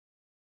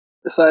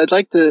So I'd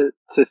like to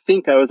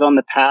think I was on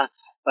the path,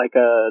 like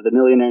the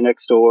millionaire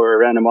next door,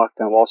 random walk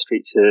down Wall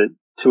Street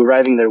to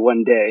arriving there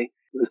one day.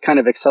 It was kind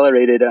of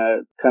accelerated,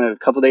 kind of a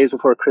couple days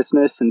before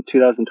Christmas in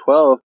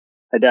 2012.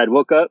 My dad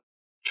woke up,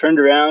 turned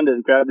around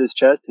and grabbed his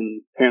chest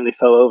and apparently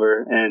fell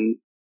over, and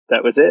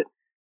that was it.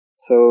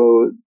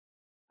 So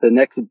the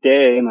next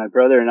day, my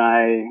brother and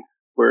I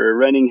were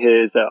running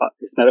his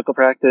medical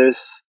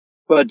practice,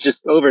 but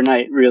just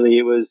overnight, really.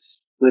 It was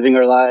living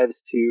our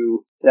lives to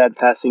dad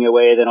passing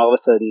away. Then all of a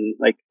sudden,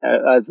 like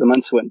as the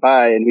months went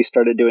by and we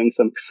started doing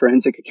some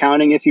forensic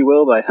accounting, if you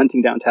will, by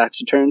hunting down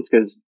tax returns,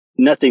 because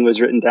nothing was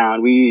written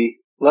down.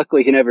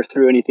 Luckily, he never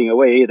threw anything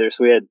away either.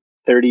 So we had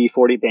 30,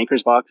 40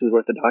 banker's boxes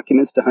worth of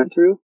documents to hunt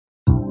through.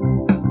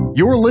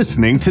 You're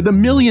listening to the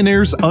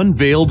Millionaires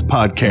Unveiled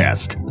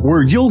podcast,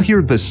 where you'll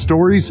hear the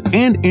stories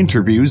and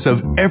interviews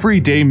of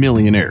everyday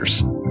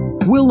millionaires.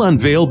 We'll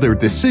unveil their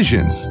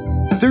decisions,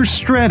 their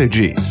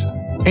strategies,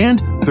 and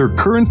their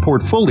current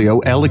portfolio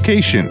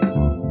allocation.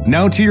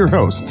 Now to your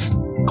hosts,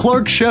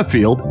 Clark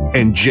Sheffield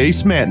and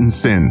Jace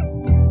Mattinson.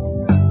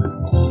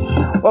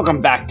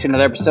 Welcome back to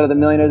another episode of the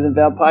Millionaires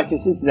Unveiled podcast.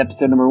 This is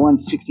episode number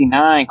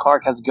 169.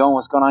 Clark, how's it going?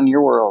 What's going on in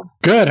your world?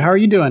 Good. How are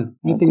you doing?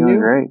 Anything new?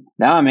 Great.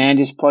 Nah, man,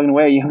 just plugging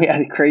away. We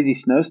had a crazy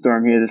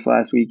snowstorm here this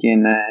last week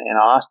in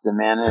Austin,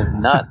 man. It was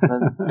nuts.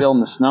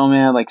 Building the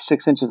snowman, like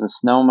 6 inches of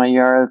snow in my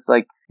yard. It's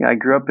like, I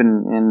grew up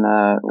in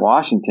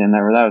Washington,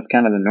 where that was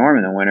kind of the norm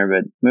in the winter,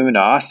 but moving to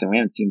Austin, we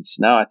haven't seen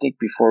snow. I think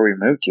before we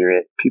moved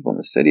here, people in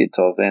the city had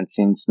told us they hadn't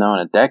seen snow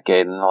in a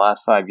decade. In the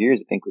last 5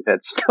 years, I think we've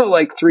had snow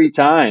like 3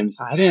 times.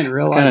 I didn't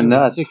realize it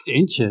was 6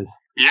 inches.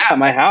 Yeah,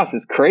 my house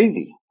is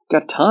crazy.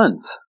 Got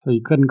tons. So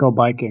you couldn't go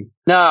biking?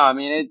 No, I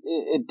mean,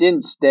 it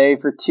didn't stay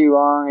for too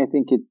long. I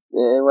think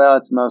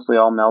it's mostly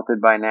all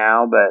melted by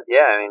now. But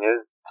yeah, I mean,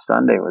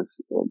 Sunday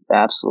was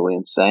absolutely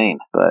insane.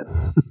 But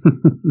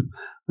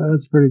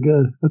that's pretty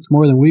good. That's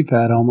more than we've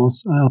had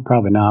almost. Well,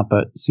 probably not,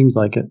 but it seems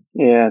like it.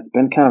 Yeah, it's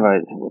been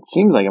it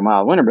seems like a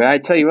mild winter. But I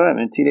tell you what,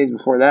 man, 2 days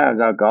before that, I was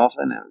out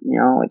golfing,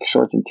 like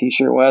shorts and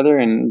t-shirt weather.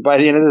 And by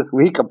the end of this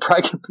week, I'm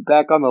probably going to be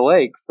back on the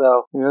lake.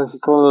 So, it's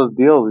just one of those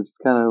deals. It's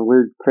just kind of a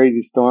weird,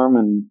 crazy storm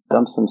and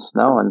dumped some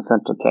snow in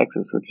central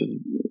Texas, which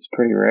is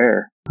pretty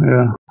rare.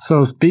 Yeah.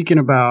 So speaking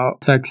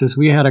about Texas,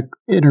 we had an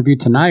interview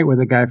tonight with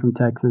a guy from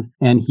Texas,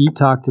 and he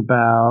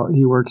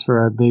works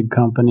for a big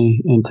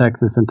company in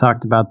Texas and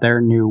talked about their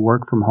new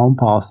work from home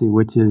policy,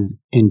 which is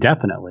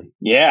indefinitely.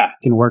 Yeah.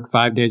 You can work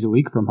 5 days a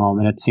week from home.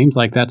 And it seems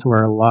like that's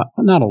where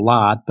not a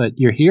lot, but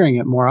you're hearing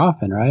it more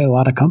often, right? A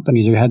lot of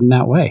companies are heading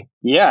that way.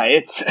 Yeah,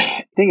 I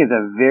think it's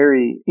a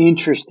very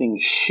interesting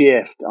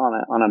shift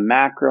on a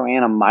macro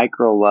and a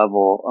micro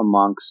level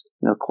amongst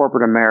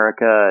corporate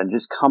America and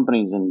just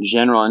companies in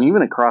general, and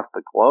even across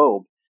the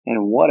globe,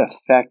 and what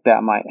effect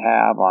that might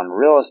have on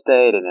real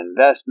estate and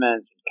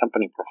investments and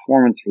company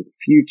performance for the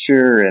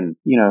future. And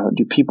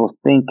do people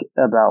think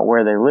about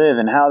where they live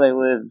and how they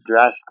live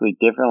drastically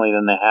differently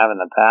than they have in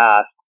the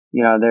past?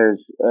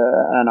 There's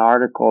an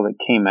article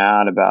that came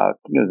out about, I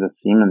think it was a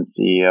Siemens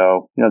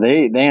CEO.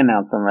 They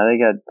announced something, right? They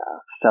got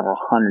several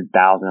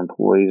 100,000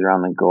 employees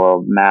around the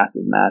globe,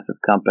 massive, massive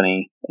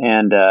company.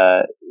 And,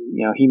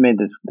 he made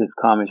this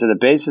comment. So the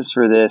basis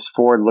for this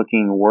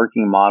forward-looking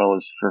working model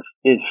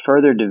is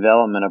further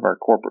development of our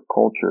corporate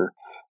culture.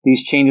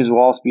 These changes will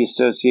also be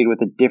associated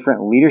with a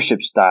different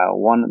leadership style,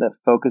 one that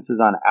focuses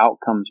on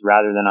outcomes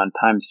rather than on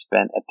time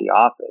spent at the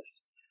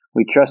office.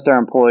 We trust our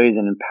employees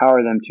and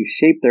empower them to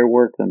shape their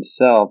work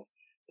themselves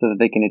so that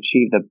they can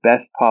achieve the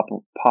best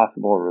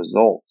possible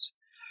results.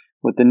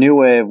 With the new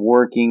way of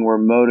working, we're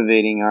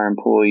motivating our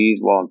employees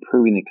while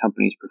improving the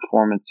company's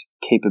performance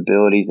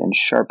capabilities and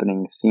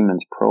sharpening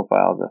Siemens'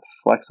 profile as a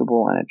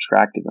flexible and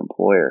attractive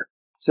employer.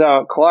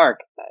 So, Clark,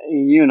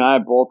 you and I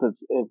both have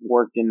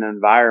worked in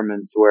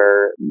environments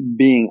where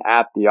being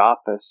at the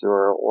office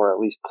or at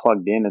least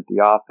plugged in at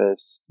the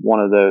office, one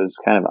of those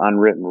kind of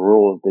unwritten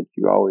rules that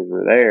you always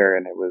were there.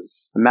 And it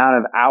was amount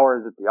of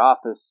hours at the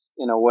office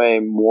in a way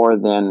more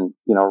than,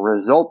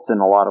 results in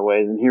a lot of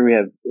ways. And here we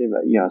have,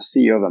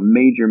 CEO of a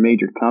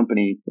major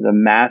company with a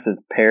massive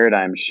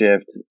paradigm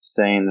shift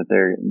saying that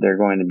they're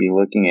going to be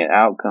looking at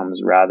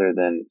outcomes rather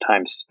than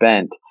time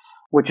spent,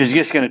 which is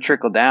just going to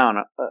trickle down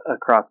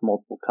across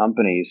multiple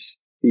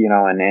companies,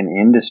 and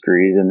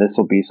industries. And this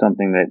will be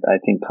something that I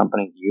think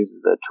companies use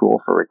as a tool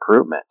for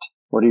recruitment.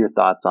 What are your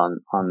thoughts on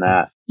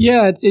that?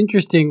 Yeah, it's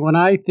interesting. When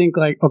I think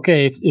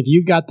okay, if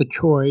you got the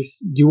choice,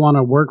 do you want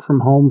to work from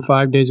home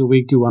 5 days a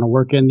week? Do you want to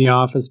work in the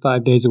office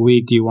 5 days a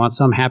week? Do you want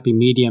some happy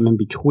medium in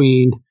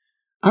between?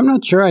 I'm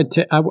not sure. I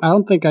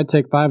don't think I'd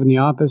take 5 in the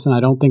office, and I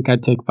don't think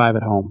I'd take 5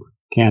 at home,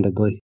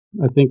 candidly.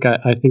 I think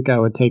I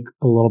would take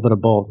a little bit of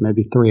both,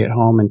 maybe 3 at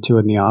home and 2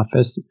 in the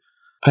office.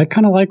 I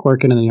kind of like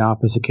working in the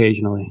office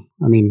occasionally.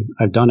 I mean,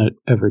 I've done it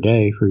every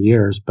day for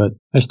years, but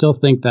I still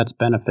think that's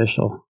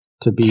beneficial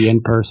to be in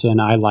person.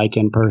 I like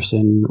in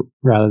person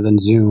rather than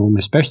Zoom,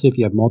 especially if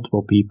you have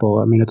multiple people.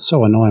 I mean, it's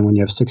so annoying when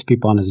you have 6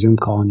 people on a Zoom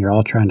call and you're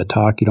all trying to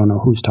talk. You don't know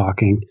who's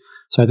talking.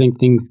 So I think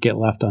things get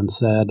left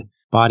unsaid.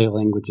 Body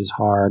language is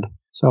hard.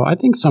 So I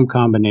think some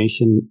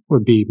combination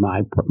would be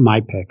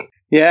my pick.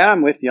 Yeah,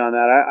 I'm with you on that.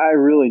 I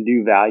really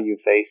do value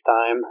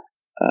FaceTime.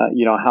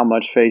 How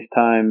much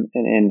FaceTime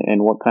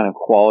and what kind of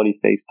quality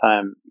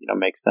FaceTime,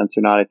 makes sense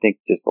or not. I think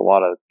just a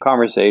lot of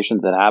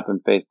conversations that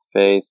happen face to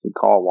face,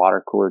 call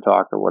water cooler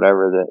talk or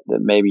whatever that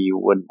maybe you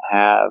wouldn't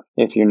have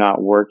if you're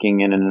not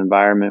working in an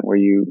environment where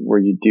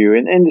you do,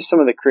 and just some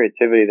of the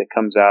creativity that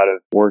comes out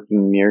of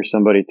working near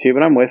somebody too.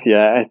 But I'm with you.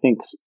 I think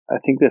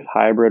this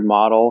hybrid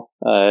model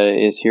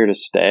is here to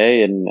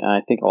stay, and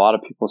I think a lot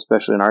of people,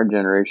 especially in our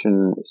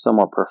generation,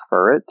 somewhat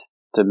prefer it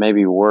to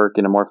maybe work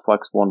in a more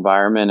flexible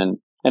environment.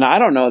 And I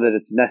don't know that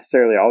it's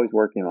necessarily always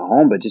working at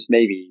home, but just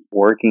maybe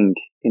working,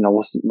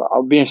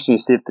 I'll be interested to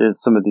see if there's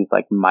some of these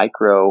like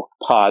micro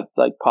pods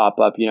like pop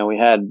up. We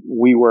had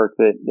WeWork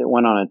that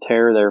went on a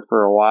tear there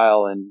for a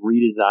while and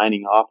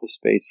redesigning office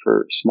space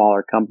for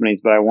smaller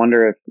companies. But I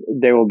wonder if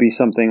there will be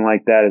something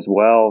like that as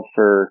well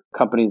for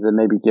companies that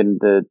maybe get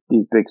into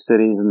these big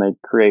cities and they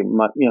create,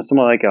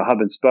 somewhat like a hub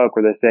and spoke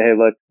where they say, hey,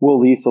 look, we'll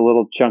lease a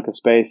little chunk of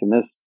space in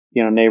this,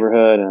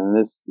 neighborhood and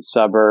this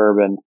suburb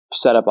and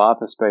set up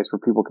office space where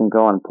people can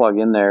go and plug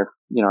in there,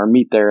 or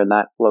meet there in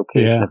that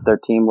location if their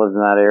team lives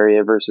in that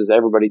area versus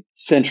everybody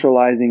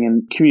centralizing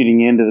and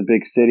commuting into the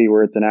big city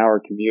where it's an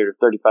hour commute or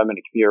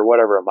 35-minute commute or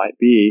whatever it might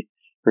be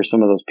for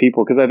some of those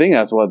people. Because I think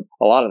that's what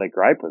a lot of the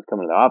gripe was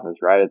coming to the office,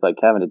 right? It's like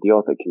having to deal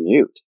with a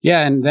commute. Yeah,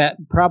 and that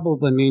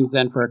probably means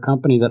then for a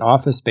company that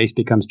office space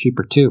becomes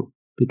cheaper too.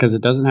 Because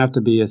it doesn't have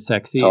to be as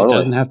sexy. Totally. It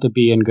doesn't have to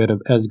be in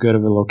as good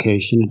of a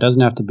location. It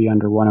doesn't have to be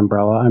under one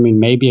umbrella. I mean,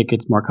 maybe it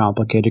gets more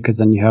complicated because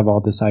then you have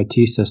all this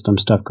IT system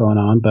stuff going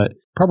on, but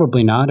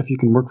probably not. If you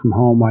can work from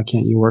home, why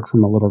can't you work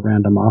from a little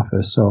random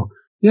office? So,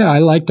 yeah, I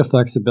like the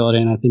flexibility,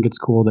 and I think it's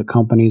cool that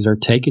companies are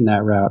taking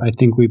that route. I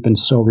think we've been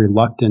so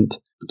reluctant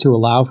to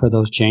allow for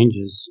those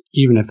changes,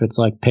 even if it's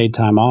like paid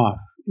time off,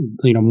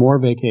 more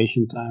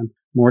vacation time,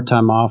 more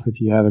time off if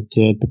you have a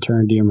kid,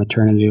 paternity or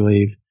maternity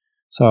leave.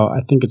 So I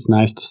think it's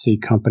nice to see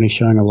companies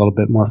showing a little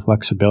bit more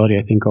flexibility.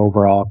 I think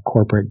overall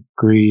corporate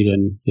greed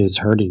is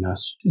hurting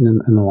us in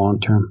the long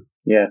term.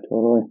 Yeah,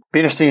 totally. Be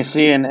interesting to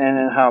see and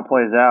how it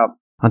plays out.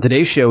 On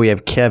today's show, we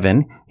have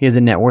Kevin. He has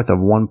a net worth of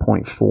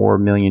 $1.4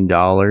 million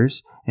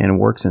and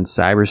works in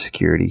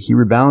cybersecurity. He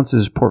rebalances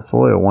his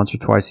portfolio once or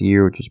twice a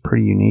year, which is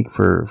pretty unique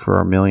for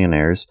our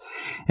millionaires.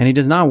 And he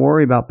does not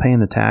worry about paying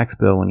the tax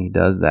bill when he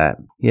does that.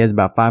 He has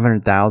about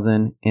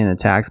 $500,000 in a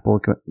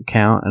taxable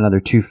account, another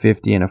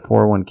 $250,000 in a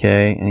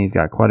 401k, and he's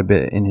got quite a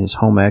bit in his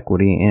home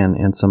equity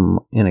and some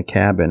in a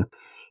cabin.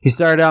 He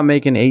started out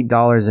making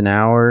 $8 an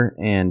hour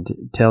and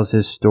tells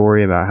his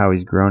story about how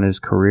he's grown his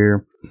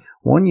career.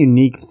 One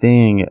unique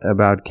thing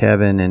about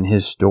Kevin and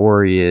his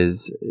story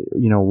is,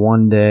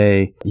 one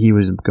day he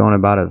was going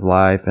about his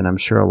life, and I'm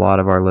sure a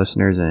lot of our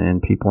listeners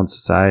and people in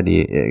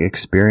society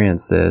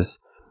experience this.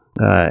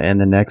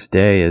 And the next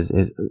day is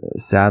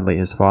sadly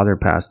his father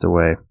passed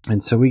away.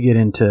 And so we get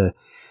into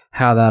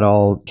how that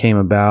all came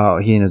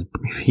about. He and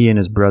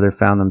his brother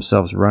found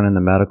themselves running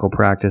the medical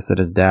practice that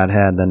his dad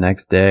had the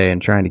next day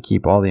and trying to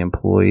keep all the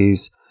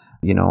employees,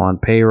 on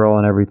payroll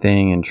and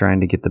everything and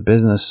trying to get the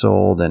business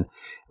sold. And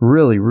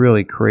really,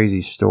 really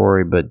crazy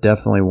story, but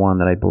definitely one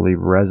that I believe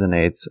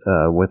resonates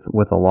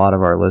with a lot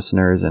of our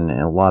listeners and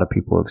a lot of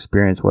people who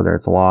experience, whether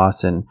it's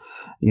loss and,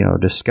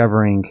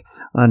 discovering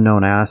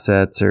unknown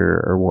assets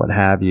or what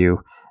have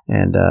you.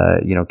 And,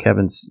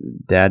 Kevin's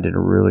dad did a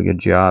really good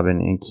job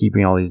in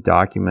keeping all these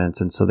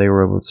documents. And so they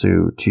were able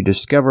to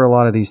discover a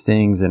lot of these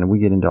things. And we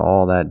get into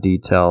all that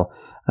detail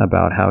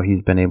about how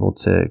he's been able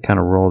to kind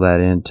of roll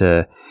that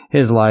into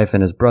his life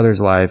and his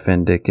brother's life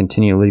and to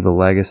continue to leave a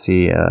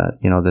legacy,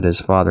 that his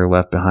father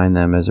left behind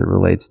them as it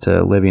relates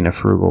to living a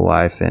frugal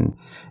life and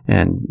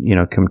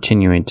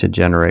continuing to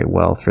generate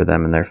wealth for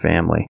them and their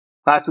family.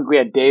 Last week we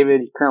had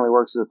David. He currently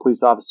works as a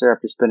police officer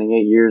after spending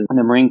 8 years in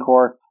the Marine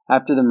Corps.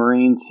 After the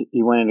Marines,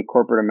 he went into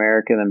corporate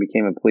America, then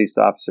became a police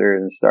officer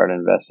and started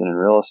investing in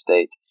real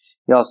estate.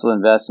 He also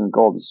invests in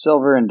gold and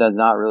silver and does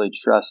not really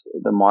trust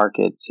the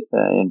market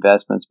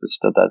investments, but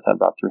still does have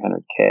about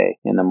 $300K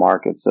in the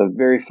market. So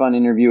very fun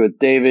interview with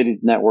David.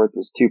 His net worth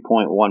was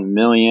 $2.1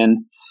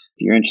 million.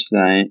 If you're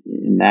interested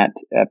in that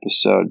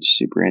episode,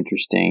 super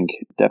interesting.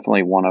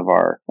 Definitely one of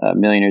our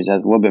millionaires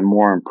has a little bit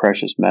more in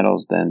precious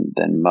metals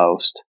than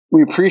most.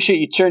 We appreciate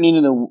you tuning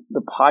into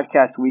the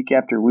podcast week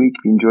after week.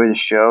 If you enjoy the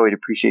show, we'd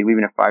appreciate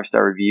leaving a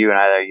 5-star review on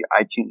either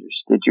iTunes or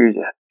Stitcher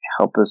to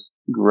help us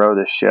grow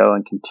the show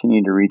and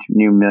continue to reach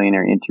new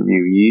millionaire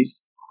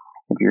interviewees.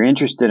 If you're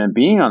interested in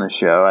being on the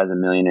show as a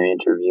millionaire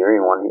interviewer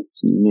and one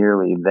who's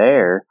nearly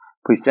there,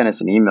 please send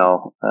us an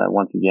email.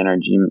 Once again,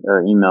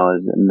 our email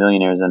is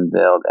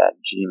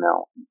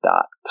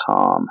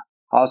millionairesunveiled@gmail.com.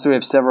 Also, we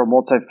have several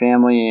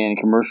multifamily and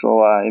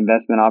commercial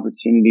investment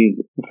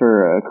opportunities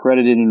for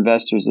accredited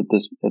investors at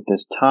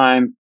this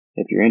time.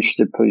 If you're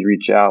interested, please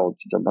reach out. We'll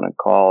jump on a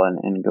call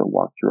and go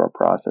walk through our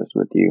process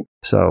with you.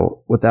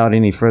 So without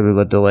any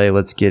further delay,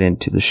 let's get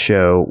into the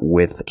show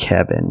with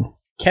Kevin.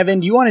 Kevin,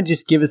 do you want to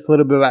just give us a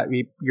little bit about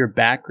your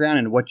background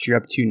and what you're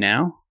up to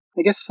now?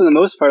 I guess for the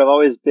most part, I've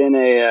always been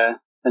a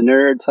a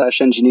nerd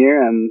slash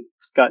engineer.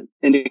 Got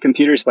into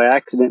computers by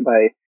accident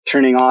by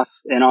turning off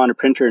and on a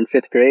printer in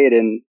 5th grade,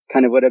 and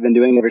kind of what I've been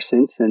doing ever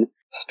since. And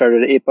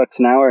started at $8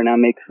 an hour and now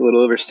make a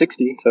little over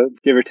 60. So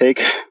give or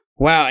take.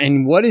 Wow.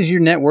 And what is your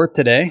net worth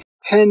today?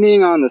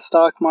 Depending on the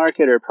stock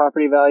market or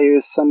property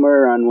values,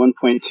 somewhere around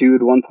 1.2 to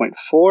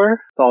 1.4.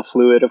 It's all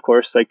fluid, of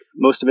course. Like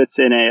most of it's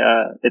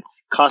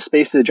it's cost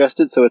basis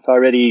adjusted. So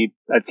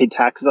I paid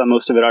taxes on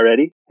most of it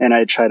already. And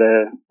I try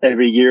to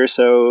every year or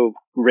so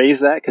raise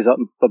that because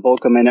the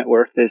bulk of my net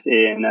worth is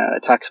in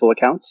taxable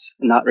accounts,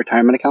 not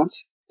retirement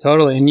accounts.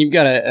 Totally. And you've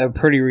got a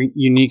pretty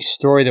unique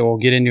story that we'll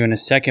get into in a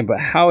second. But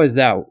how is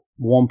that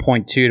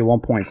 1.2 to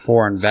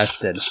 1.4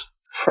 invested?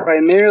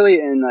 Primarily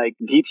in like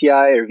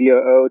DTI or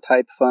VOO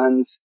type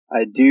funds.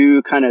 I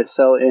do kind of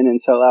sell in and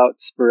sell out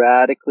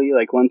sporadically,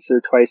 like once or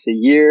twice a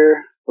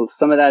year. Well,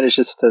 some of that is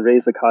just to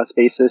raise the cost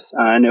basis.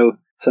 I know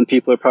some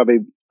people are probably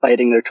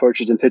lighting their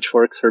torches and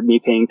pitchforks for me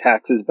paying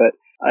taxes, but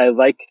I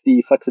like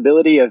the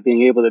flexibility of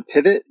being able to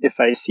pivot if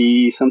I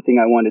see something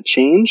I want to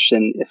change.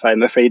 And if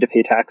I'm afraid to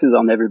pay taxes,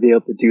 I'll never be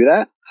able to do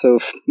that. So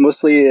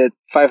mostly at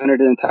 500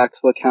 in the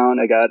taxable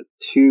account, I got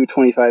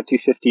 225,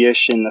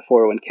 250-ish in the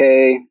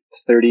 401k,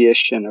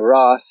 30-ish in a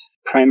Roth.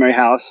 Primary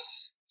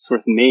house, it's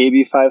worth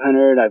maybe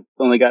 500. I've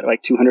only got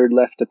like 200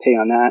 left to pay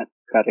on that.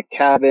 Got a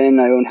cabin.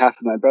 I own half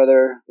of my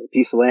brother, a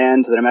piece of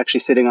land that I'm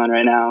actually sitting on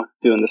right now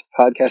doing this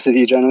podcast with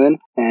you gentlemen,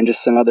 and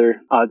just some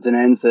other odds and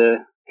ends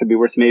could be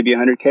worth maybe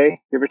 100K,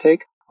 give or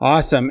take.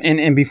 Awesome.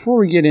 And before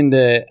we get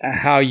into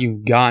how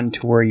you've gotten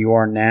to where you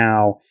are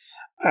now,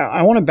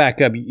 I want to back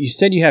up. You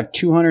said you have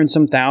 200 and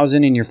some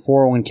thousand in your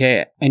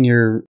 401k and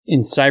you're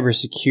in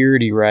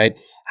cybersecurity, right?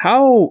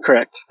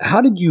 Correct.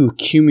 How did you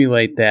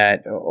accumulate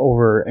that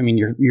over, I mean,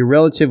 you're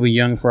relatively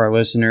young for our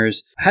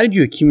listeners. How did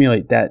you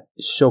accumulate that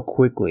so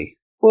quickly?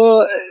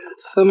 Well,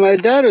 so my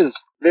dad was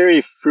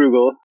very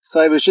frugal. So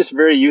I was just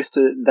very used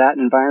to that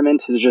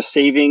environment, to just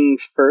saving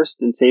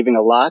first and saving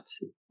a lot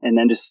and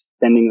then just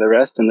spending the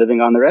rest and living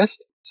on the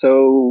rest.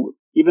 So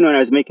even when I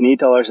was making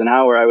 $8 an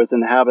hour, I was in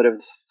the habit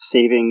of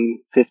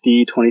saving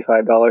 $50,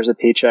 $25 a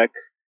paycheck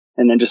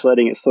and then just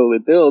letting it slowly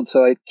build.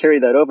 So I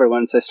carried that over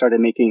once I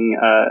started making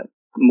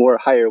more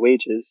higher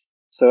wages.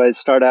 So I'd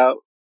start out,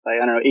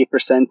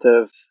 8%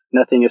 of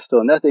nothing is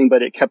still nothing,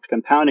 but it kept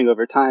compounding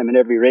over time. And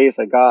every raise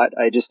I got,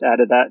 I just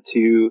added that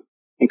to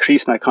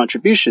increase my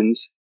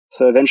contributions.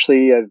 So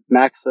eventually I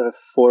maxed the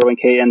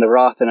 401k and the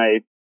Roth, and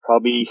I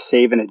probably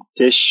save an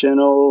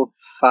additional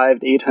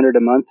 $500 to $800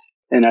 a month,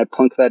 and I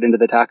plunk that into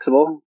the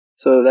taxable.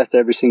 So that's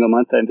every single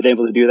month. I've been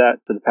able to do that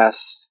for the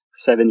past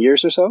 7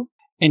 years or so.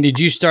 And did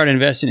you start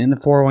investing in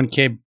the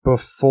 401k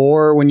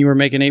before, when you were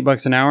making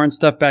 $8 an hour and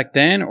stuff back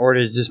then, or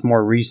is this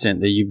more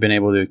recent that you've been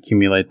able to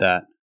accumulate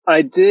that?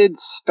 I did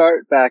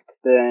start back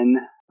then,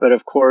 but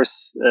of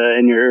course,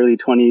 in your early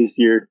 20s,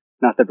 you're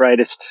not the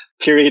brightest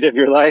period of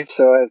your life.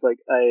 So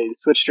I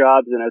switched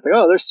jobs and I was like,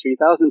 oh, there's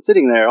 $3,000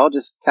 sitting there. I'll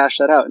just cash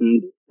that out,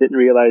 and didn't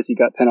realize you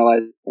got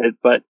penalized,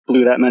 but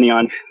blew that money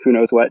on who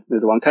knows what. It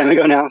was a long time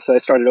ago now. So I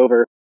started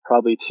over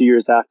probably 2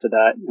 years after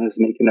that. I was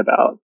making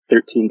about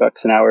 $13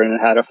 an hour and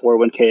I had a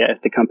 401k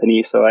at the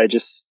company. So I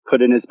just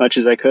put in as much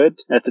as I could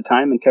at the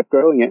time and kept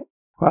growing it.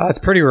 Well, it's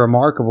pretty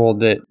remarkable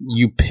that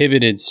you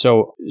pivoted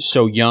so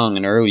young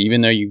and early,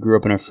 even though you grew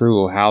up in a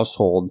frugal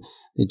household,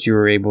 that you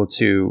were able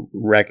to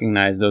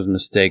recognize those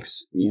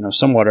mistakes,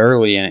 somewhat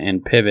early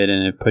and pivot,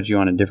 and it put you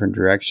on a different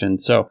direction.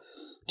 So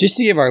just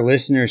to give our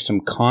listeners some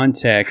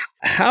context,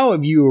 how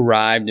have you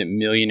arrived at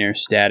millionaire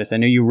status? I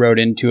know you wrote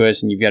into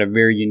us and you've got a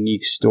very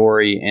unique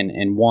story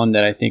and one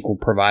that I think will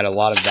provide a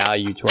lot of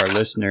value to our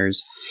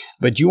listeners.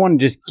 But do you want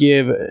to just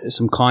give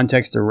some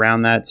context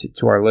around that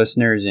to our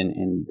listeners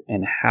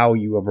and how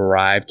you have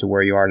arrived to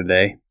where you are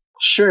today?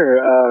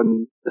 Sure.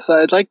 So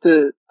I'd like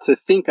to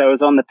think I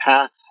was on the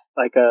path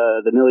like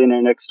the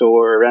millionaire next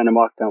door, or random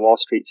walk down Wall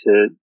Street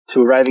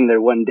to arriving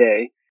there one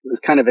day. It was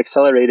kind of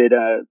accelerated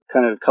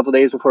kind of a couple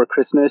days before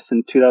Christmas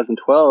in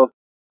 2012.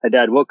 My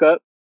dad woke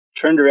up,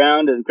 turned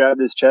around and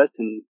grabbed his chest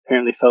and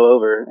apparently fell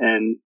over,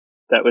 and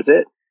that was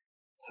it.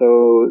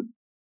 So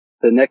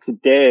the next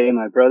day,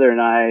 my brother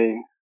and I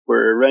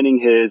were running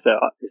his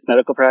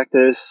medical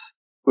practice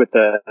with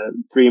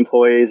 3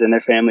 employees and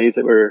their families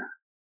that were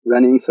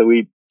running. So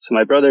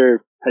my brother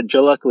had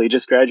luckily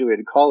just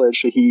graduated college,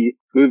 so he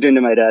moved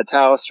into my dad's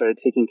house, started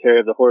taking care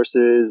of the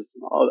horses,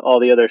 all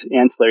the other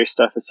ancillary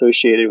stuff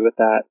associated with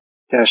that.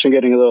 Gosh, I'm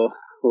getting a little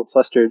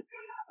flustered.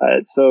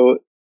 So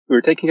we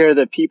were taking care of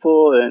the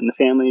people and the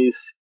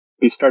families.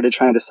 We started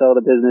trying to sell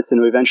the business,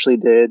 and we eventually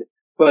did.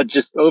 But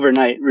just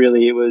overnight,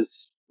 really, it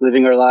was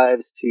living our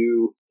lives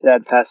to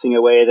dad passing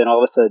away. Then all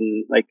of a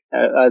sudden,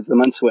 as the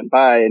months went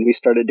by, and we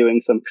started doing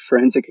some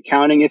forensic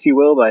accounting, if you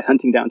will, by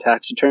hunting down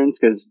tax returns,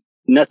 because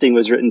nothing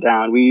was written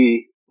down.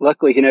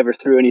 Luckily, he never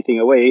threw anything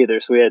away either.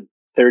 So we had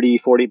 30,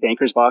 40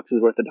 banker's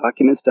boxes worth of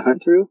documents to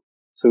hunt through.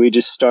 So we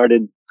just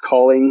started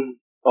calling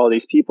all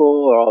these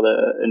people or all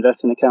the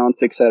investment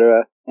accounts,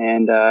 etc.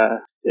 And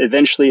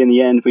eventually, in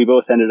the end, we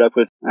both ended up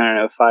with,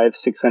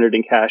 $500-600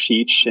 in cash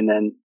each, and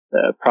then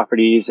the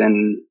properties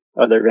and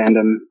other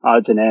random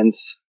odds and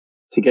ends.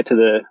 to get to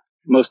the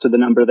most of the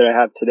number that I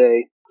have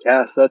today.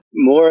 Yeah, so that's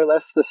more or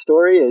less the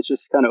story. It's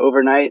just kind of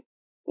overnight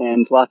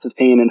and lots of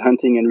pain and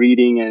hunting and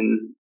reading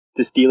and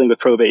just dealing with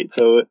probate.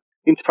 So I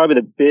think it's probably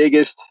the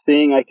biggest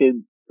thing I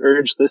could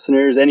urge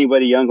listeners,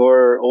 anybody young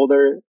or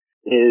older,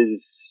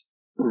 is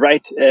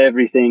write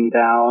everything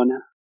down.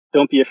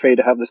 Don't be afraid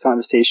to have those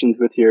conversations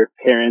with your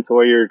parents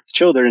or your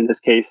children in this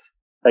case.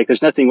 Like,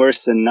 there's nothing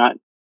worse than not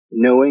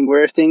knowing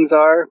where things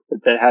are,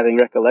 but that having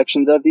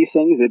recollections of these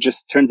things, it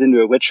just turns into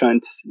a witch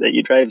hunt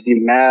that drives you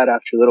mad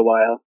after a little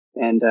while.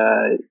 And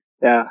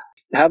yeah,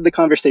 have the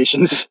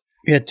conversations.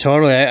 Yeah,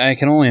 totally. I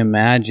can only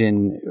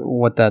imagine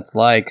what that's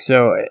like.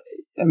 So,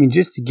 I mean,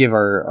 just to give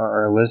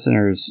our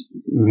listeners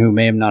who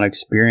may have not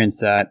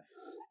experienced that,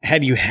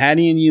 had you had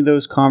any of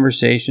those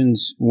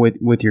conversations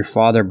with your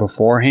father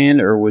beforehand,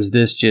 or was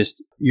this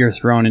just you're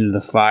thrown into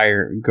the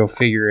fire, go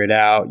figure it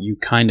out? You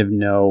kind of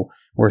know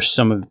where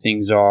some of the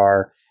things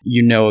are,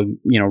 you know,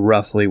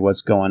 roughly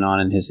what's going on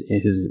in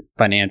his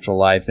financial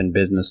life and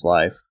business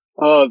life.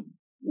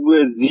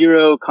 With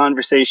zero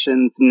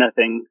conversations,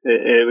 nothing.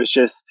 It was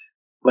just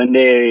one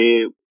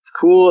day it's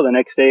cool, the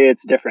next day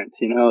it's different.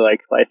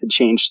 Like life had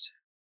changed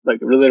like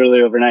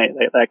literally overnight,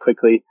 like that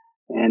quickly.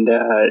 And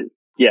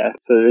yeah,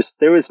 so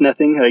there was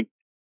nothing. Like,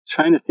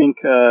 trying to think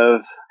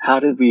of how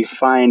did we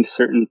find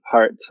certain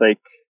parts. Like,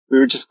 we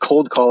were just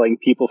cold calling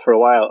people for a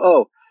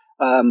while.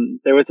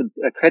 There was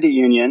a credit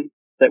union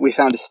that we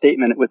found a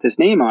statement with his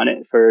name on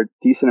it for a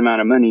decent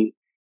amount of money.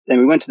 And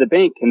we went to the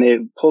bank and they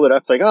pulled it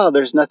up like, oh,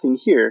 there's nothing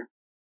here.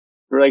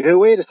 We're like, oh,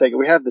 wait a second.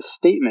 We have the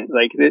statement.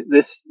 Like,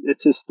 it's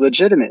just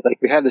legitimate. Like,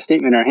 we have the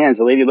statement in our hands.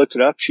 The lady looked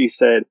it up. She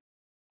said,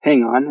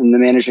 hang on. And the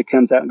manager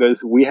comes out and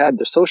goes, we had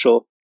the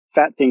social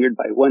fat fingered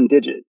by one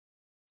digit.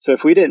 So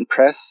if we didn't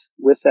press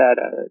with that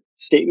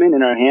statement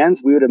in our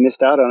hands, we would have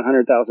missed out on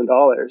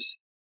 $100,000.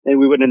 And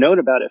we wouldn't have known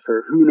about it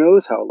for who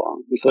knows how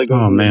long. It's like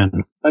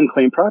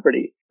unclaimed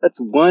property. That's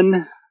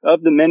one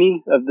of the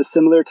many of the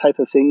similar type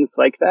of things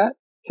like that.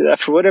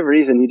 For whatever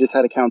reason, he just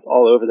had accounts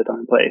all over the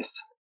darn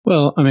place.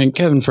 Well, I mean,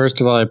 Kevin,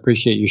 first of all, I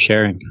appreciate you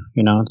sharing.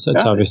 It's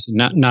obviously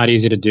not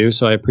easy to do.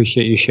 So I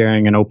appreciate you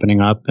sharing and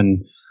opening up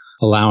and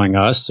allowing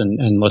us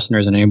and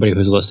listeners and anybody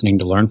who's listening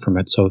to learn from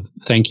it. So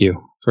thank you,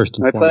 first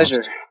and foremost. My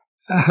pleasure.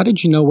 How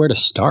did you know where to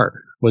start?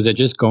 Was it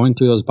just going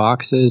through those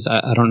boxes?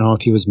 I don't know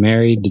if he was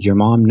married. Did your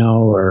mom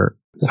know? Or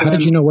how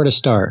did you know where to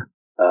start?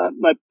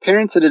 My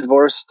parents had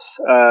divorced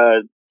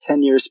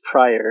 10 years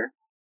prior.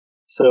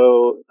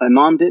 So my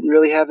mom didn't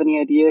really have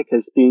any idea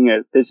because being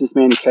a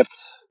businessman, he kept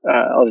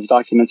all his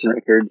documents and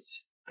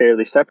records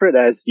fairly separate,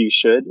 as you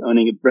should,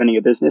 running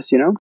a business,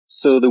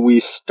 So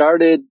we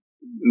started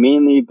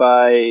mainly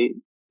by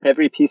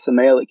every piece of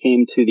mail that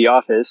came to the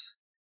office.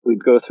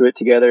 We'd go through it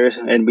together,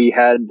 and we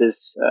had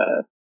this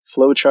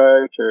flow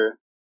chart, or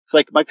it's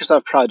like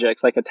Microsoft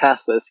Project, like a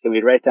task list, and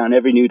we'd write down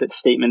every new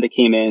statement that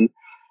came in,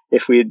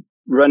 if we'd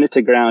run it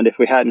to ground, if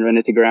we hadn't run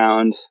it to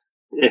ground,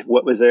 if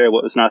what was there,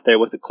 what was not there,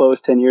 was it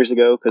closed 10 years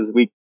ago? Because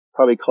we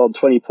probably called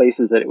 20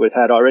 places that it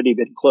had already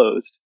been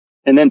closed.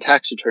 And then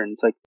tax returns,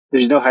 like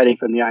there's no hiding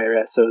from the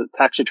IRS. So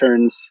tax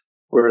returns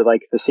were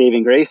like the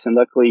saving grace, and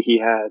luckily he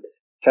had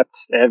kept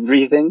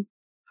everything.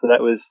 So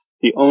that was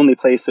the only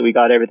place that we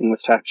got everything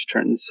was tax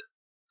returns.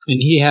 And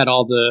he had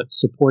all the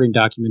supporting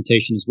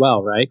documentation as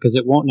well, right? Because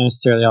it won't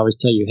necessarily always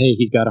tell you, hey,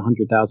 he's got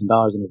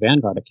 $100,000 in a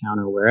Vanguard account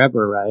or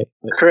wherever, right?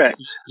 But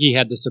correct. He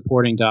had the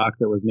supporting doc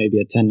that was maybe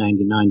a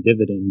 1099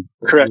 dividend.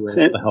 Correct. You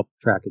were able to help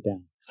track it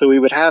down. So we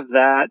would have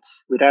that.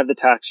 We'd have the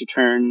tax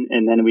return,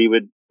 and then we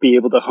would be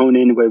able to hone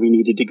in where we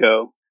needed to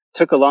go.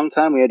 Took a long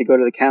time. We had to go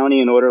to the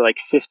county and order like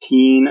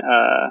 15,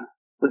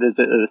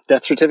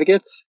 death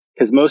certificates.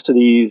 Because most of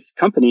these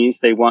companies,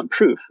 they want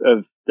proof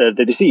of the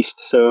deceased.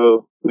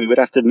 So we would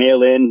have to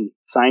mail in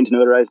signed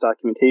notarized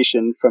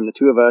documentation from the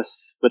two of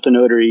us with the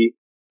notary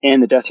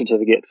and the death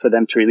certificate for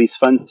them to release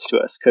funds to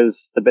us,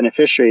 because the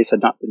beneficiaries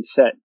had not been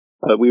set.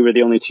 But we were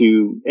the only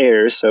two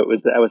heirs, so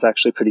that was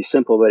actually pretty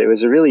simple, but it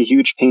was a really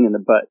huge pain in the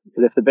butt.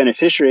 Because if the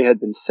beneficiary had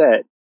been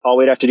set, all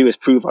we'd have to do is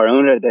prove our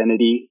own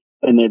identity,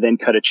 and they then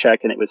cut a check,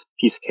 and it was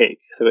piece of cake.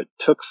 So it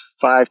took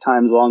 5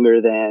 times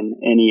longer than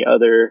any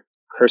other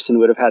person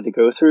would have had to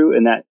go through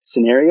in that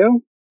scenario.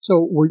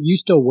 So were you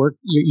still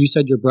you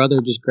said your brother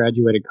just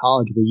graduated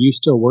college. Were you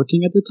still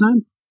working at the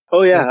time?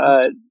 Oh,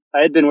 yeah.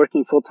 I had been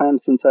working full time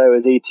since I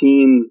was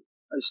 18,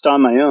 just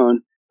on my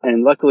own.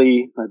 And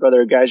luckily, my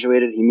brother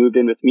graduated. He moved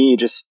in with me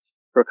just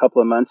for a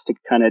couple of months to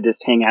kind of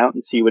just hang out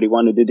and see what he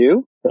wanted to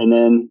do. And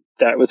then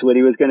that was what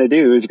he was going to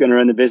do. He was going to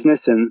run the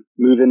business and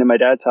move into my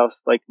dad's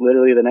house like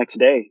literally the next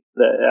day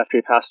after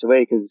he passed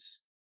away,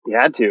 because he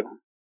had to.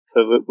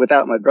 So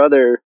without my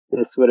brother,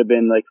 this would have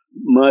been like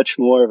much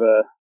more of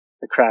a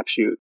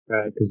crapshoot.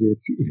 Right, because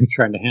you're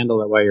trying to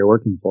handle it while you're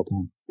working full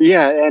time.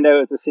 Yeah, and I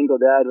was a single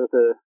dad with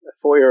a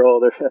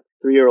 4-year-old or a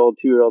 3-year-old,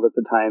 2-year-old at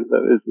the time. So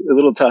it was a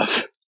little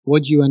tough.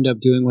 What'd you end up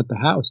doing with the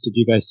house? Did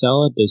you guys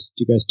sell it? Do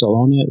you guys still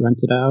own it, rent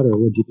it out, or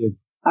what'd you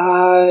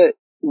do?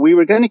 We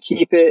were going to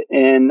keep it,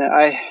 and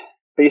I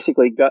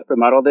basically gut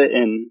remodeled it,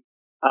 and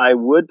I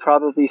would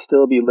probably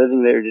still be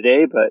living there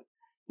today, but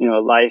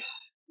life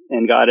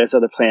and God has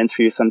other plans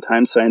for you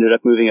sometimes. So I ended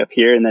up moving up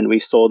here, and then we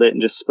sold it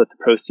and just split the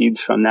proceeds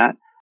from that.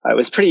 It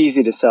was pretty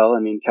easy to sell. I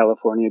mean,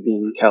 California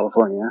being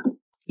California.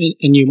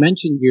 And you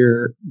mentioned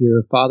your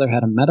father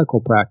had a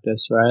medical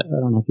practice, right? I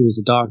don't know if he was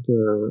a doctor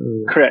or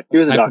correct. He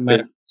was a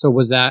doctor. So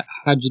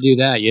how'd you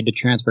do that? You had to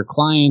transfer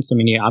clients. I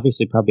mean, you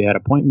obviously probably had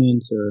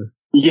appointments or.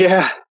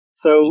 Yeah.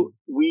 So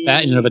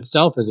that in and of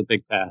itself is a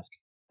big task.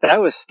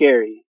 That was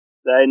scary.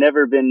 I had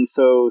never been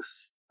so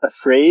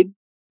afraid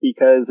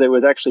because there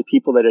was actually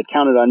people that had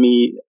counted on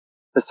me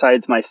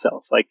besides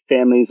myself, like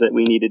families that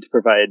we needed to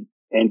provide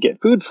and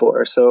get food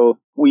for. So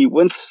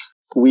once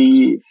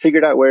we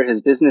figured out where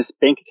his business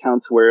bank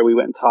accounts were, we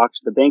went and talked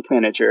to the bank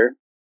manager,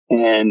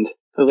 and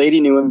the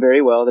lady knew him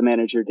very well. The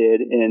manager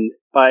did. And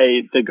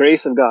by the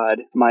grace of God,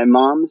 my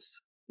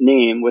mom's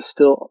name was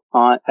still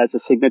on as a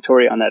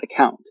signatory on that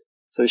account.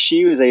 So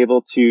she was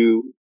able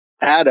to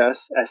add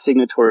us as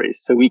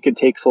signatories so we could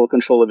take full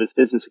control of his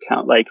business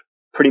account, like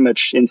pretty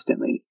much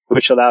instantly,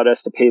 which allowed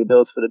us to pay the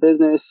bills for the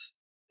business,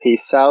 pay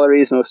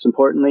salaries, most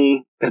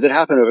importantly, because it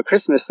happened over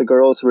Christmas. The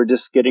girls were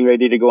just getting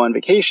ready to go on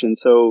vacation.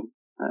 So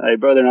my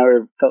brother and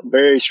I felt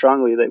very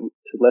strongly that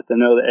to let them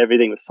know that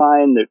everything was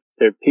fine.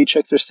 Their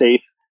paychecks are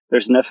safe.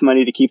 There's enough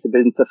money to keep the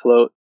business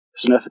afloat.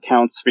 There's enough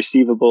accounts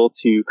receivable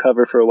to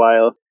cover for a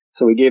while.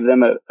 So we gave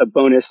them a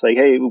bonus, like,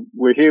 hey,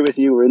 we're here with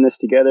you. We're in this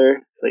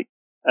together. It's like,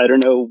 I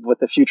don't know what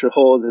the future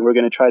holds, and we're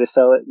going to try to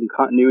sell it in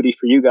continuity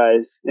for you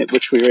guys,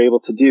 which we were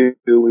able to do.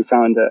 We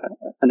found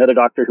another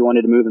doctor who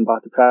wanted to move and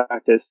bought the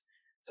practice.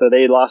 So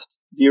they lost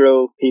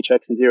 0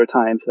 paychecks and 0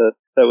 time. So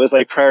that was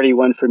like priority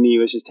 1 for me,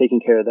 was just taking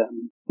care of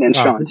them. And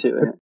wow. Sean too.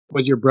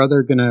 Was your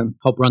brother going to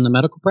help run the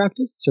medical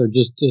practice, or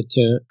just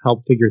to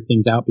help figure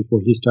things out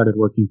before he started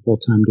working full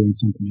time doing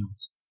something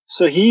else?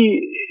 So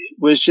he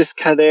was just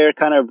kind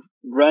of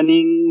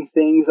running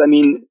things. I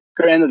mean,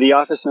 granted, the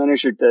office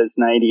manager does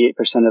 98%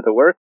 of the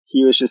work.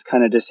 He was just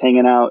kind of just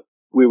hanging out.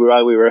 We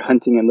were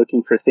hunting and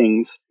looking for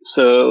things.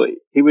 So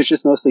he was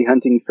just mostly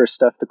hunting for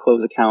stuff to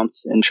close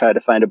accounts and try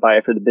to find a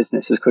buyer for the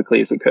business as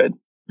quickly as we could.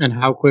 And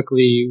how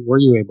quickly were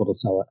you able to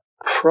sell it?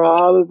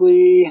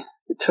 Probably,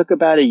 it took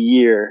about a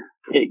year,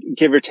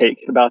 give or take,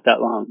 about that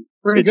long.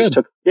 Pretty good.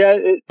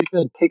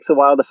 It takes a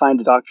while to find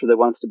a doctor that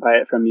wants to buy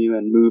it from you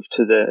and move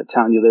to the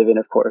town you live in,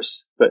 of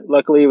course. But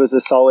luckily, it was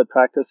a solid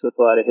practice with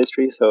a lot of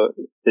history, so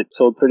it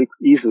sold pretty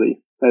easily.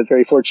 I was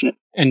very fortunate.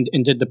 And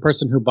did the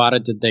person who bought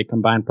it, did they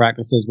combine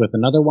practices with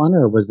another one,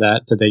 or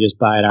did they just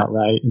buy it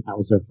outright and that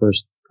was their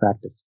first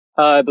practice?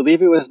 I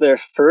believe it was their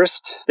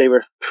first. They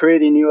were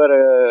pretty new at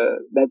a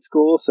med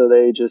school, so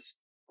they just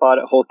bought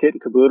a whole kit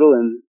and caboodle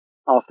and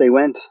off they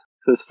went.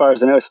 So as far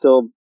as I know, it's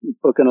still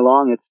booking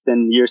along. It's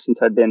been years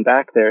since I've been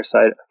back there, so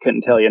I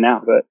couldn't tell you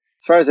now. But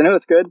as far as I know,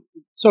 it's good.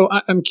 So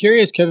I'm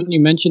curious, Kevin,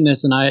 you mentioned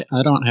this, and I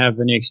don't have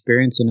any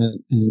experience in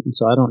it, and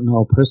so I don't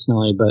know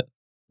personally, but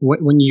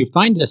when you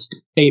find a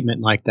statement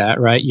like that,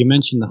 right, you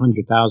mentioned the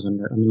 100,000.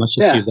 I mean, let's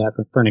just use that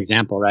for an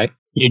example, right?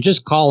 You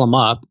just call them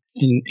up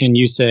and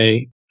you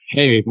say,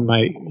 hey,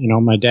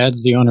 my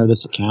dad's the owner of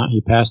this account.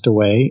 He passed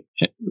away.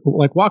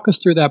 Like, walk us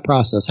through that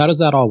process. How does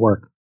that all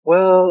work?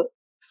 Well,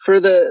 for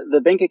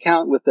the bank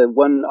account with the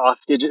one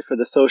off digit for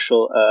the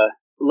social,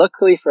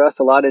 luckily for us,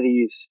 a lot of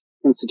these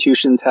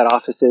institutions had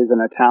offices in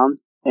our town,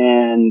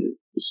 and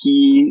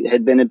he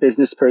had been a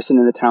business person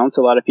in the town,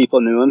 so a lot of people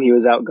knew him. He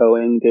was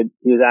outgoing,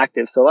 he was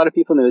active, so a lot of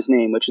people knew his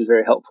name, which was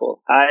very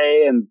helpful.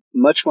 I am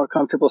much more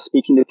comfortable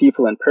speaking to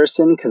people in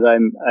person because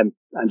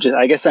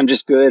I guess I'm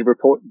just good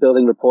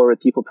building rapport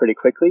with people pretty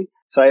quickly.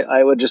 So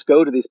I would just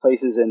go to these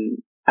places and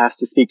ask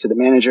to speak to the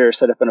manager or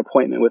set up an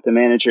appointment with the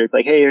manager.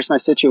 Like, hey, here's my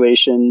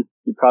situation.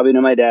 You probably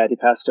know my dad. He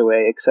passed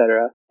away,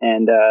 etc.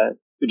 And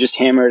we just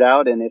hammer it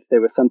out. And if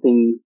there was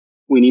something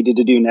we needed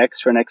to do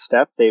next for next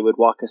step, they would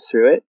walk us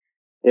through it.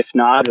 If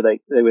not, or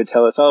they would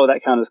tell us, oh, that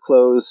account was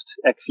closed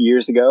X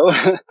years ago,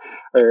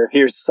 or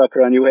here's the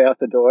sucker on your way out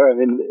the door. I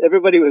mean,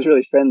 everybody was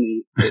really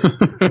friendly.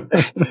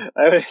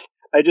 I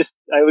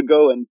would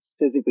go and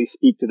physically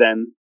speak to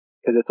them,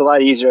 because it's a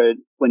lot easier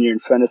when you're in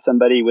front of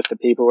somebody with the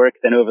paperwork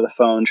than over the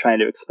phone trying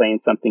to explain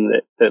something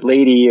that the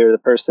lady or the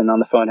person on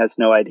the phone has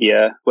no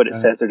idea what it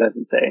says or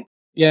doesn't say.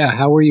 Yeah,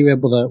 how were you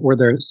able to, were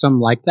there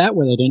some like that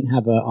where they didn't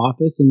have an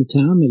office in the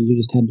town that you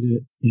just had to,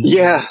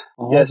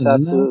 yes,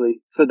 absolutely.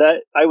 So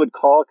that I would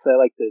call because I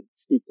like to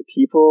speak to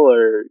people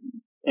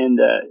and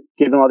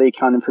give them all the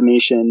account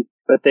information,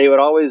 but they would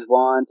always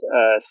want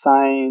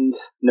signed,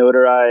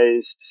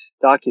 notarized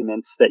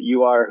documents that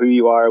you are who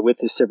you are with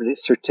the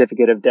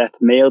certificate of death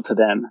mailed to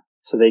them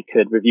so they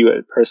could review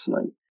it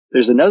personally.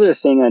 There's another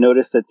thing I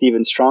noticed that's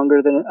even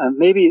stronger than,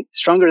 maybe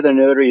stronger than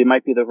notary. It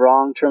might be the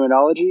wrong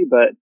terminology,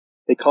 but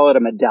they call it a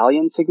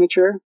medallion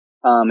signature.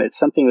 It's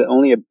something that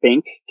only a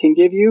bank can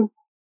give you.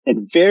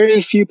 And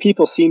very few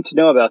people seem to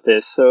know about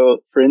this. So,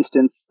 for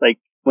instance, like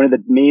one of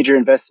the major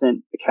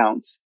investment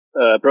accounts,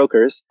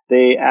 brokers,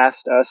 they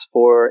asked us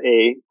for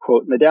a,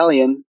 quote,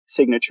 medallion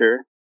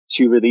signature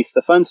to release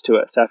the funds to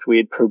us after we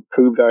had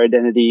proved our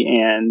identity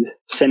and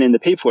sent in the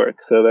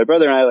paperwork. So my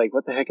brother and I were like,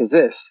 what the heck is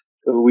this?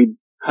 So we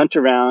hunt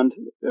around,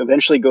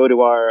 eventually go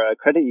to our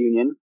credit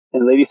union,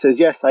 And the lady says,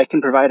 yes, I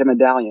can provide a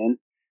medallion.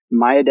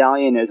 My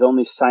medallion is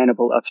only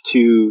signable up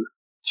to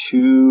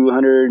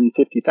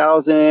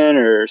 250,000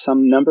 or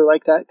some number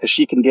like that, because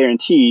she can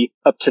guarantee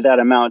up to that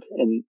amount.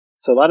 And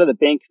so a lot of the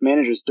bank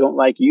managers don't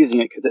like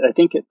using it because I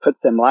think it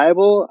puts them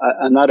liable.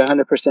 I'm not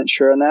 100%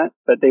 sure on that,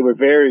 but they were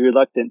very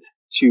reluctant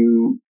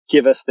to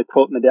give us the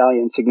quote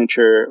medallion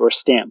signature or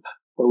stamp.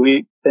 But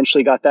we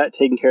eventually got that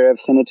taken care of,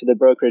 sent it to the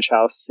brokerage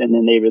house, and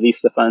then they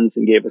released the funds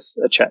and gave us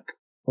a check.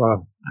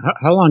 Wow.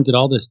 How long did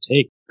all this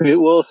take?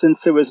 Well,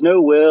 since there was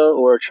no will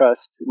or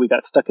trust, we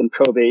got stuck in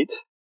probate,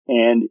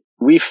 and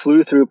we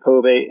flew through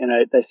probate. And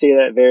I say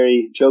that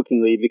very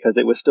jokingly because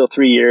it was still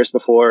 3 years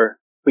before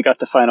we got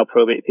the final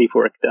probate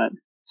paperwork done.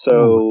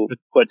 So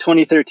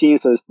 2013,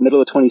 so it was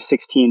middle of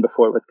 2016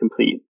 before it was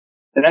complete.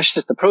 And that's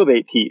just the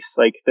probate piece.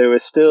 Like there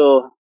was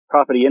still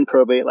property in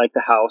probate, like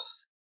the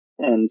house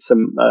and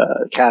some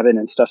cabin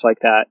and stuff like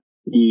that.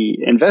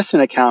 The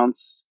investment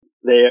accounts,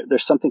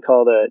 there's something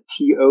called a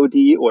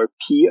TOD or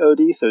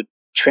POD, so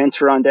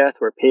transfer on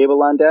death or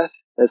payable on death.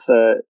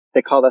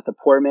 They call that the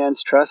poor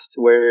man's trust,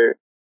 where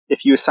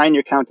if you assign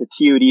your account to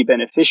TOD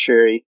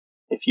beneficiary,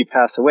 if you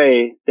pass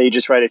away, they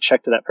just write a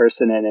check to that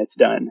person and it's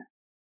done.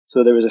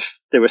 So there was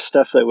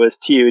stuff that was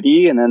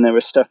TOD, and then there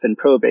was stuff in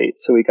probate.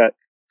 So we got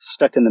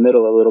stuck in the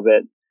middle a little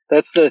bit.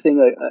 That's the thing.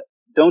 Like,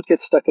 don't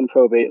get stuck in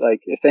probate.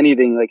 Like, if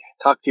anything, like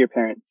talk to your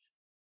parents,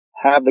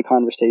 have the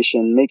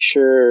conversation, make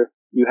sure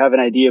you have an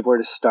idea of where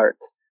to start.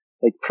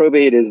 Like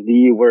probate is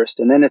the worst.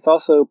 And then it's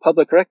also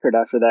public record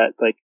after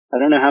that. Like, I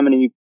don't know how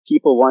many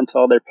people want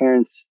all their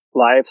parents'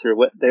 lives or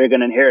what they're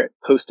going to inherit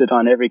posted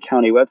on every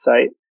county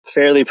website.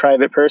 Fairly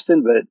private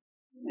person, but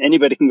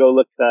anybody can go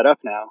look that up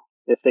now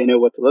if they know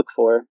what to look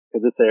for,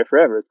 because it's there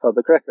forever. It's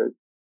public record.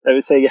 I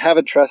would say you have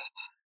a trust,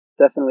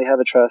 definitely have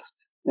a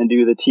trust, and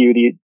do the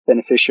TOD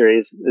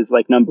beneficiaries is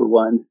like number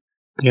one.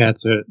 Yeah,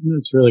 it's a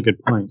really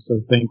good point.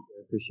 So thank you.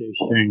 I appreciate you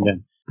sharing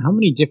that. How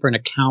many different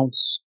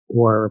accounts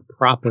or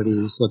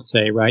properties, let's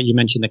say, right? You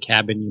mentioned the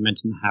cabin, you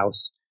mentioned the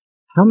house.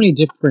 How many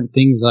different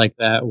things like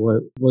that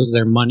was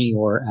there money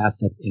or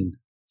assets in?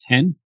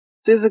 10?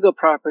 Physical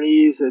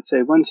properties, I'd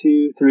say 1,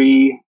 2,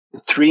 3,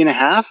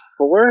 3.5,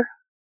 4,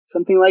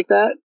 something like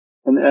that.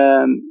 And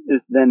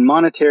then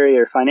monetary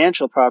or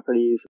financial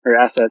properties or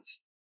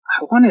assets,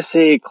 I want to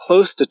say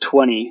close to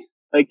 20.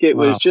 Like it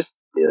was just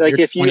like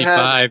if you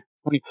had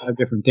 25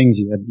 different things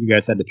you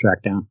guys had to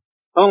track down.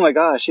 Oh my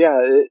gosh, yeah.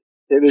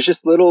 It was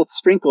just little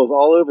sprinkles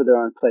all over their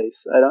own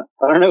place. I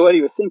don't know what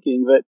he was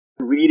thinking, but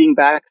reading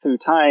back through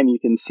time, you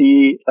can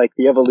see like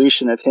the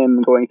evolution of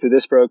him going through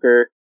this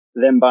broker,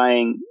 them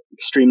buying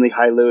extremely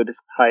high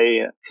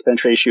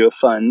expense ratio of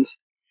funds.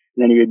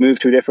 And then he would move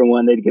to a different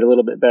one. They'd get a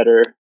little bit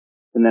better.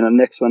 And then on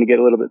the next one to get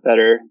a little bit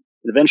better.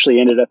 It eventually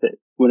ended up at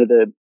one of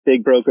the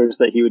big brokers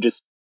that he would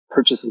just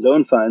purchase his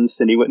own funds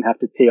and he wouldn't have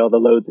to pay all the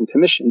loads and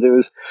commissions. It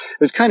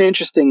was kind of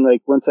interesting.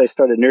 Like once I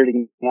started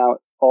nerding out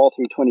all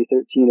through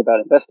 2013 about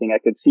investing, I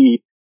could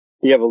see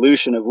the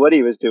evolution of what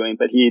he was doing,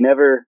 but he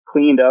never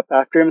cleaned up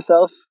after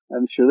himself.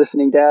 I'm sure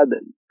listening, Dad,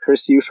 that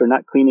curse you for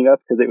not cleaning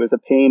up because it was a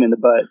pain in the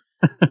butt.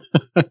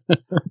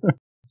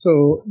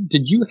 So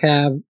did you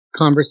have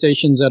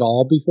conversations at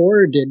all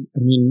before?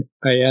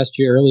 I asked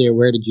you earlier,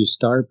 where did you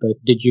start,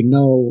 but did you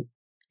know,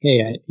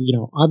 hey,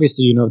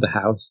 obviously you know the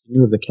house, you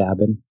knew of the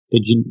cabin.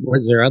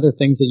 Was there other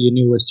things that you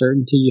knew with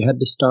certainty you had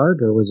to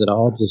start, or was it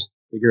all just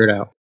figure it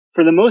out?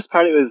 For the most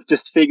part, it was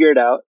just figure it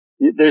out.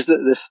 There's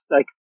this,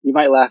 like, you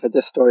might laugh at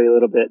this story a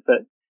little bit,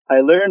 but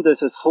I learned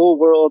there's this whole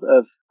world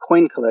of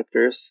coin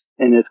collectors,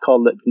 and it's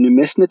called like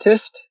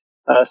numismatist.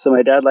 So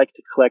my dad liked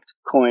to collect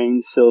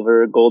coins,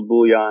 silver, gold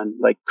bullion,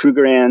 like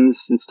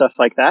Krugerrands and stuff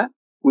like that.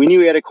 We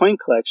knew he had a coin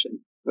collection.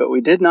 What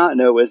we did not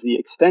know was the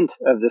extent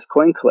of this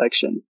coin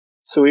collection.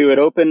 So we would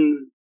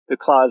open the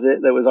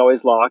closet that was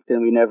always locked,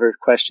 and we never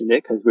questioned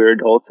it because we were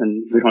adults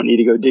and we don't need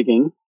to go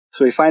digging.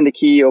 So we find the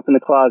key, open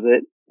the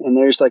closet, and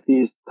there's like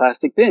these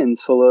plastic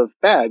bins full of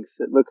bags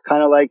that look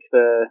kind of like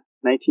the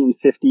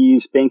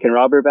 1950s bank and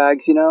robber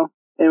bags,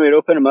 And we'd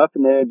open them up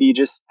and there'd be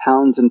just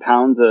pounds and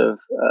pounds of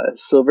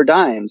silver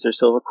dimes or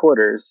silver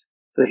quarters.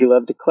 So he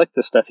loved to collect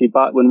the stuff he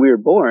bought when we were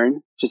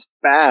born, just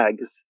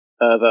bags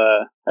of,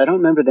 I don't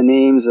remember the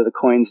names of the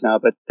coins now,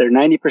 but they're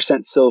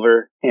 90%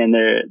 silver and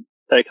they're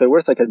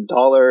worth like $1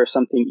 or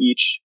something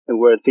each, and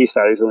where the face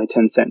value is only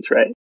 10 cents,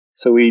 right?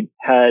 So we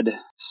had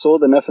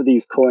sold enough of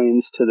these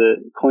coins to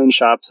the coin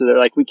shop. So they're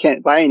like, we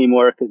can't buy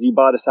anymore because you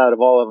bought us out of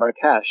all of our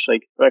cash.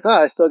 Like, we're like,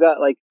 I still got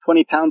like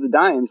 20 pounds of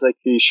dimes. Like,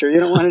 are you sure you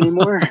don't want any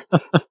more?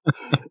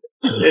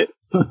 It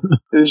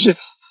was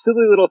just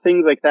silly little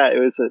things like that. It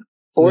was a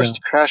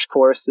forced crash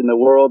course in the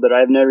world that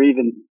I've never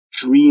even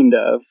dreamed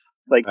of.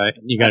 Like, right.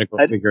 You got to go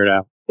figure it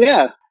out.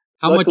 Yeah.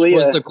 How Luckily,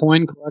 much was the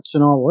coin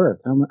collection all worth?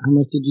 How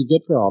much did you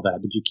get for all that?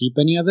 Did you keep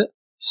any of it?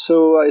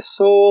 So I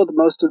sold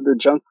most of the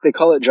junk. They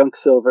call it junk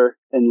silver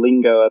in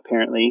lingo,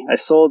 apparently. I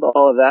sold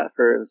all of that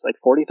for, it was like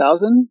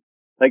 40,000.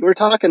 Like, we're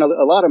talking a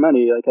lot of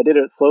money. Like, I did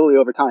it slowly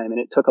over time, and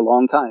it took a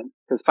long time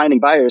because finding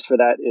buyers for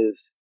that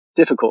is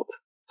difficult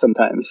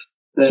sometimes.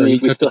 So you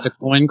took it to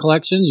coin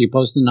collections? You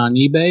posted on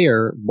eBay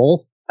or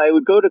both? I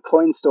would go to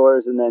coin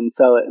stores and then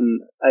sell it.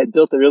 And I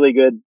built a really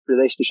good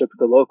relationship with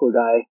the local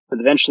guy, but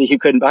eventually he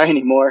couldn't buy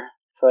anymore.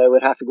 So I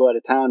would have to go out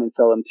of town and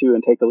sell them too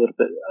and take a little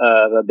bit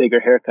of a bigger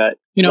haircut.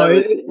 No,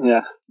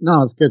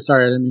 it's good.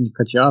 Sorry, I didn't mean to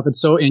cut you off.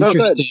 It's so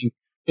interesting.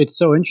 It's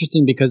so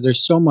interesting because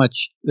there's so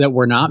much that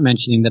we're not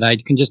mentioning that I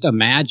can just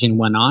imagine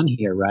went on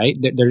here, right?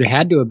 There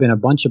had to have been a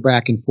bunch of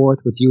back and forth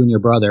with you and your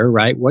brother,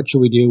 right? What should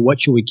we do? What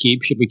should we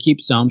keep? Should we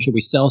keep some? Should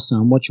we sell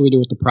some? What should we do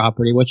with the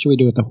property? What should we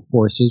do with the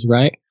horses,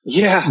 right?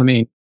 Yeah. I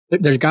mean,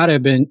 there's got to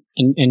have been,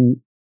 and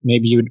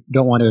maybe you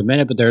don't want to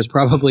admit it, but there's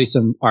probably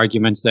some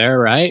arguments there,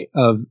 right?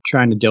 Of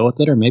trying to deal with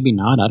it, or maybe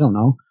not. I don't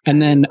know.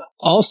 And then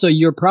also,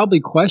 you're probably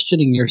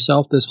questioning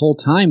yourself this whole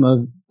time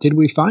of, did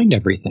we find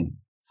everything?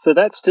 So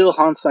that still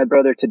haunts my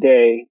brother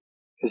today,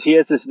 because he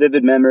has this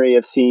vivid memory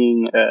of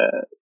seeing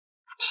a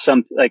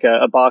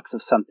box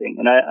of something,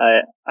 and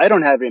I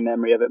don't have any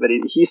memory of it, but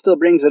he still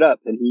brings it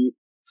up, and he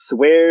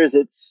swears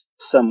it's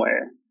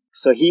somewhere.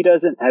 So he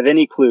doesn't have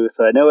any clue.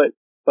 So I know it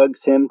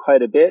bugs him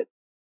quite a bit.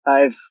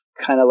 I've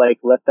kind of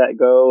let that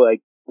go. I'm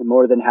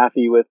more than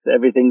happy with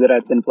everything that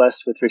I've been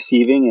blessed with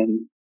receiving.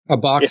 And a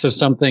box of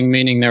something,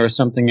 meaning there was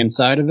something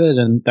inside of it,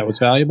 and that was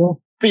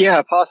valuable. But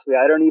yeah, possibly.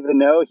 I don't even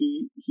know.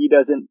 He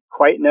doesn't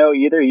quite know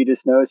either. He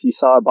just knows he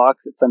saw a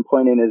box at some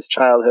point in his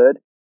childhood,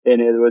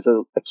 and there was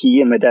a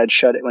key, and my dad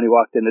shut it when he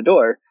walked in the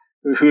door.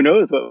 Who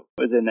knows what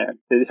was in there?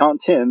 It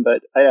haunts him,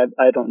 but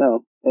I don't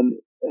know. And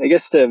I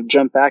guess to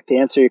jump back to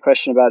answer your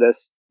question about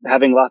us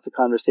having lots of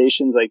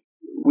conversations,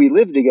 we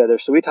lived together,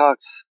 so we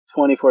talked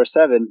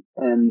 24/7.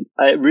 And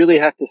I really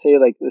have to say,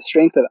 the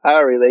strength of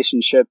our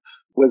relationship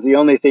was the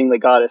only thing that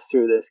got us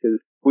through this,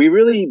 because we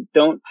really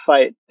don't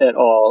fight at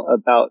all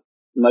about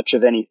much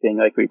of anything.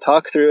 We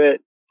talk through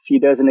it. If he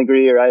doesn't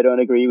agree or I don't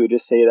agree, we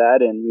just say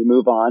that and we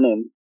move on.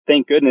 And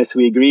thank goodness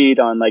we agreed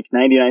on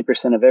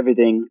 99% of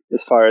everything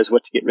as far as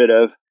what to get rid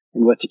of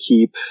and what to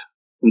keep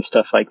and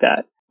stuff like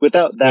that.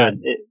 Without that,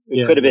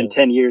 it could have been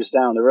 10 years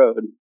down the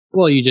road.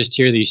 Well, you just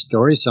hear these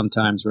stories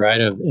sometimes, right?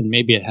 And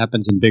maybe it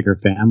happens in bigger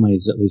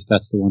families. At least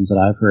that's the ones that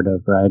I've heard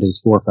of, right? Is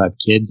 4 or 5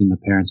 kids and the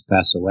parents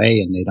pass away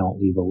and they don't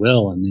leave a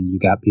will. And then you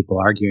got people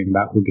arguing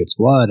about who gets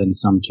what. And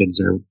some kids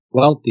are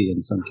wealthy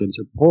and some kids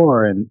are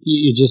poor. And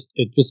it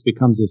just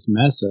becomes this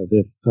mess of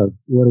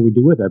what do we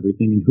do with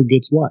everything and who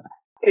gets what?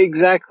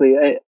 Exactly.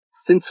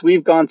 Since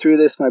we've gone through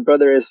this, my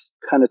brother has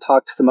kind of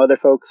talked to some other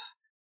folks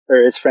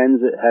or his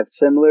friends that have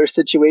similar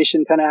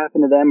situation kind of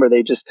happen to them, or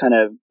they just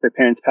their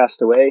parents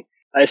passed away.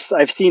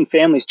 I've seen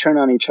families turn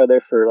on each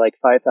other for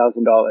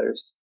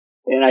 $5,000,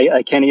 and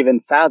I can't even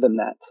fathom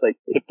that.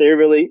 If they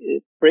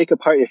really break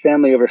apart your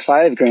family over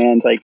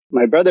 $5,000,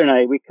 my brother and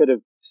I, we could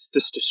have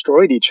just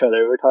destroyed each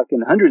other. We're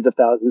talking hundreds of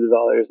thousands of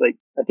dollars.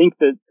 I think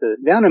that the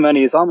amount of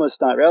money is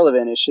almost not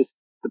relevant. It's just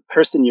the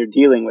person you're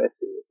dealing with,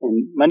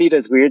 and money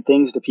does weird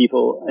things to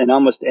people in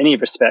almost any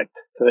respect.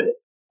 So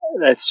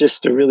that's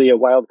just really a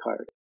wild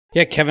card.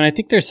 Yeah, Kevin, I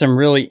think there's some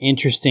really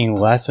interesting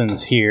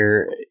lessons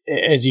here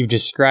as you've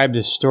described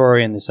this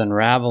story and this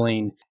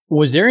unraveling.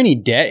 Was there any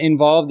debt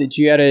involved that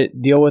you had to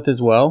deal with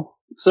as well?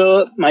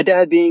 So my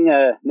dad being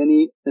a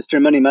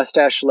Mr. Money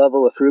Mustache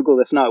level of frugal,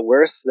 if not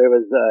worse, there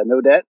was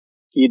no debt.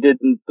 He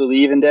didn't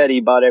believe in debt.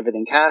 He bought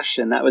everything cash,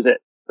 and that was it.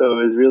 So it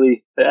was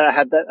really,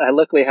 I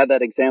luckily had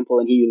that example,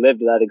 and he lived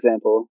that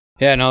example.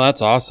 Yeah, no,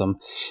 that's awesome.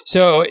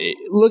 So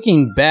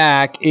looking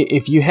back,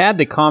 if you had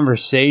the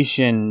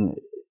conversation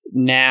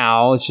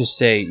now, let's just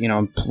say,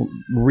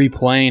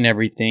 replaying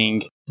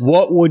everything,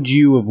 what would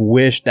you have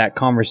wished that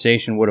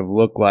conversation would have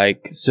looked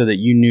like so that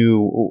you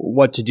knew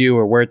what to do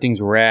or where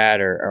things were at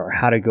or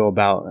how to go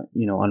about,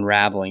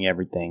 unraveling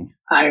everything?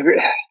 I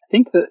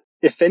think that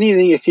if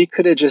anything, if he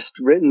could have just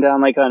written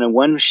down on a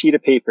one sheet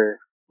of paper,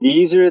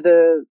 these are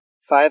the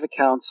 5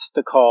 accounts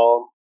to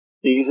call.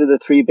 These are the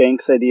 3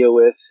 banks I deal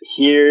with.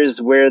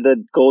 Here's where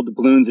the gold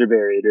doubloons are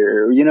buried,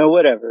 or,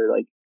 whatever.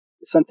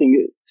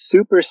 Something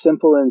super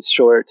simple and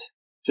short.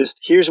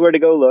 Just here's where to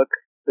go look.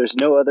 There's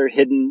no other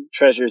hidden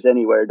treasures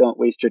anywhere. Don't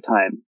waste your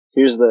time.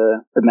 Here's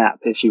the map,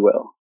 if you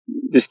will.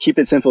 Just keep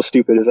it simple,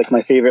 stupid is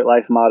my favorite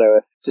life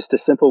motto. Just a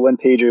simple one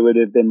pager would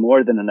have been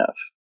more than enough.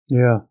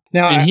 Yeah.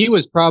 Now, and he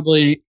was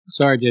probably,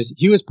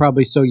 he was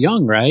probably so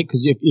young, right?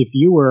 Because if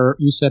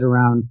you said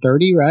around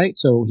 30, right?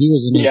 So he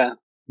was in his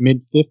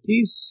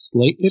mid-50s,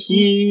 late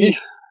 50s?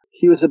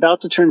 He was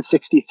about to turn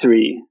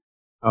 63.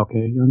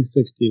 Okay, young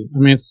 60. I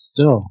mean, it's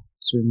still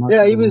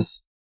remarkable. Yeah, he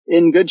was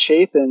in good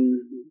shape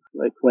and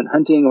went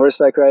hunting,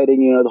 horseback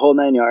riding, the whole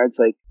 9 yards.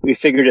 We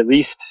figured at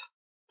least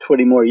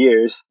 20 more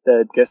years.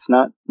 That guess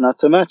not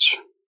so much.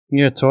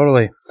 Yeah,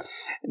 totally.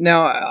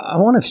 Now, I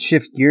want to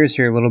shift gears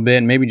here a little bit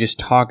and maybe just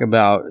talk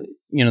about,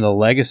 the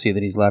legacy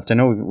that he's left. I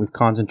know we've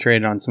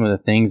concentrated on some of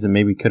the things that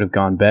maybe could have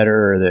gone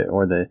better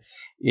or the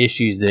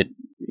issues that,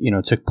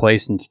 took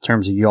place in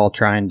terms of you all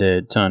trying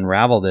to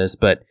unravel this.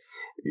 But,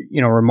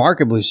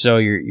 remarkably so,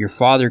 your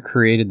father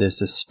created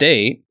this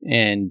estate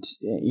and,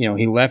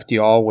 he left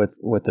you all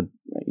with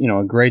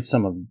a great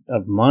sum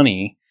of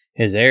money,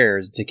 his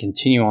heirs, to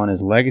continue on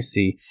his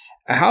legacy.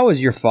 How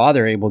was your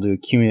father able to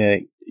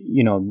accumulate,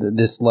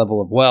 this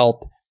level of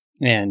wealth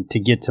and to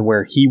get to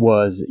where he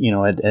was,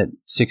 at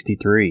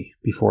 63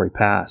 before he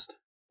passed?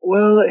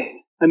 Well,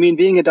 I mean,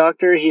 being a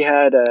doctor, he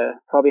had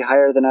probably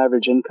higher than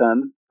average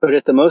income, but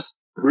at the most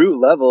root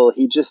level,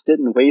 he just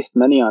didn't waste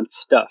money on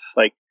stuff.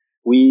 Like,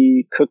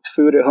 we cooked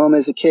food at home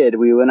as a kid.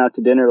 We went out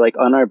to dinner like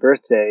on our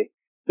birthday.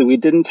 We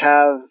didn't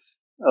have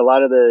a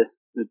lot of the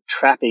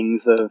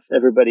trappings of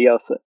everybody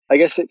else. I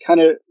guess I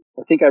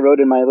think I wrote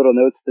in my little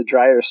notes the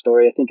dryer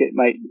story. I think it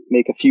might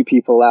make a few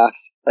people laugh.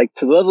 Like,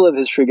 to the level of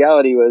his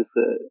frugality was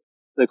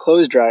the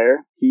clothes dryer.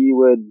 He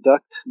would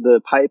duct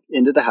the pipe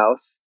into the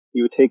house.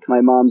 He would take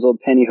my mom's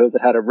old pantyhose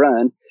that had a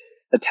run,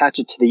 attach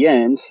it to the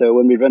end, so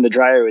when we'd run the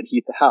dryer, it would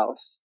heat the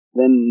house.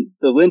 Then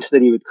the lint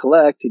that he would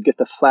collect, he'd get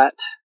the flat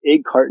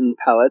egg carton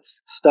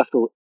pellets, stuff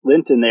the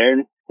lint in there,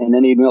 and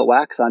then he'd melt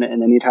wax on it,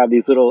 and then he'd have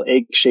these little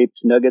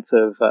egg-shaped nuggets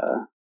of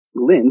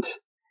lint,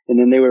 and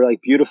then they were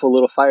like beautiful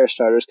little fire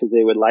starters because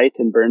they would light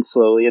and burn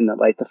slowly and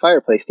light the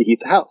fireplace to heat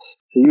the house.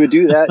 So you would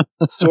do that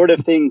sort of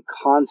thing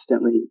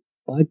constantly.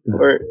 I like that.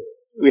 Or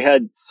we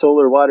had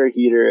solar water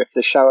heater. If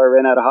the shower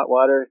ran out of hot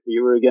water,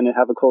 you were going to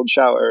have a cold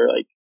shower.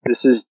 Like,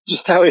 this is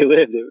just how we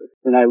lived.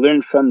 And I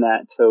learned from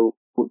that. So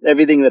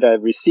everything that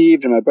I've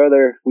received and my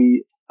brother,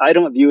 I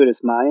don't view it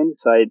as mine.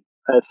 So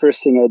the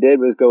first thing I did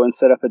was go and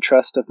set up a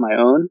trust of my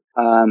own,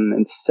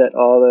 and set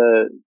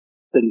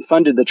then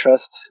funded the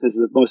trust is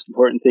the most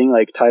important thing,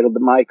 like titled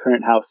my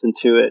current house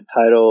into it,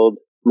 titled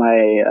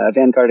my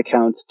Vanguard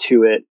account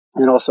to it,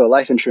 and also a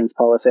life insurance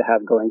policy I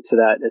have going to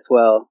that as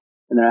well.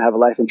 And then I have a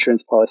life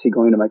insurance policy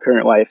going to my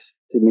current wife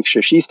to make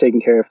sure she's taken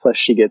care of, plus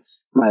she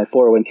gets my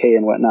 401k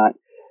and whatnot.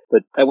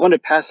 But I want to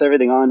pass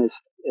everything on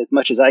as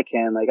much as I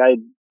can. Like,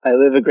 I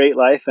live a great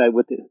life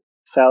with the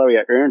salary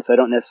I earn, so I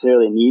don't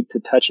necessarily need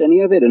to touch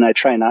any of it, and I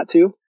try not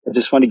to. I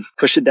just want to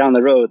push it down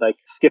the road, like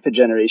skip a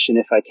generation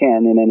if I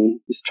can, and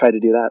just try to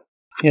do that.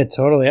 Yeah,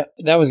 totally.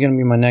 That was going to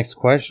be my next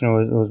question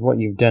was what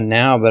you've done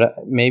now, but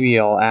maybe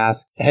I'll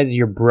ask, has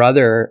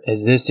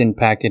this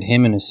impacted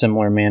him in a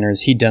similar manner?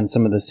 Has he done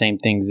some of the same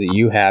things that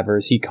you have, or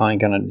is he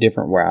kind of gone a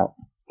different route?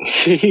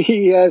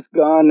 He has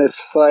gone a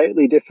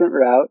slightly different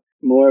route,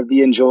 more of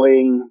the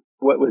enjoying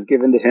what was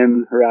given to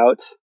him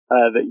route.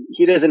 But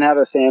he doesn't have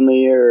a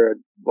family or a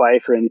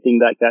wife or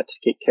anything like that to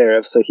take care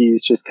of, so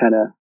he's just kind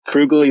of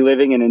frugally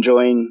living and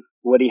enjoying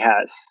what he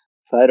has.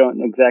 So I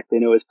don't exactly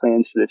know his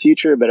plans for the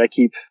future, but I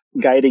keep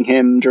guiding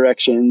him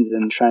directions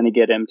and trying to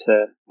get him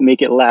to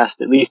make it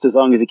last at least as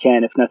long as he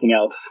can, if nothing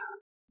else.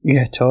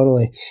 Yeah,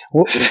 totally.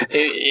 Well,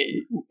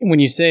 when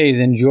you say he's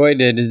enjoyed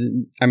it,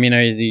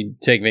 has he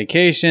take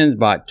vacations,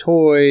 bought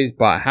toys,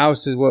 bought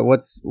houses?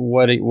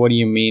 What do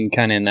you mean,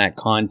 kind of in that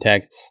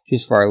context?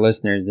 Just for our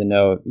listeners to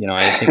know,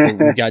 I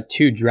think we've got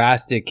two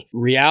drastic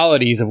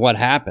realities of what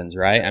happens,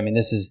 right? I mean,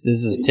 this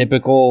is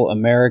typical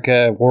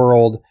America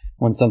world.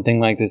 When something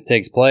like this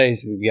takes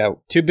place, we've got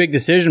two big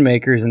decision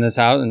makers in this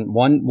house, and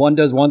one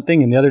does one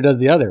thing and the other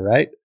does the other,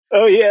 right?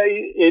 Oh yeah,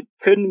 it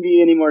couldn't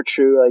be any more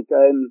true. Like,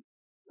 I'm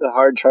the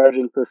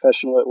hard-charging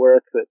professional at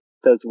work that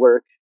does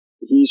work.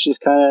 He's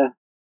just kind of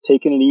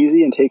taking it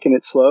easy and taking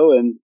it slow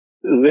and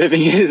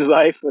living his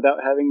life without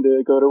having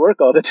to go to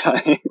work all the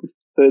time.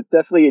 So it's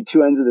definitely at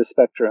two ends of the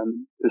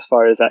spectrum as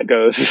far as that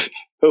goes.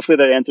 Hopefully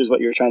that answers what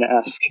you were trying to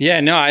ask. Yeah,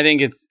 no, I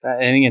think it's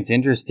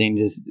interesting,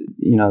 just,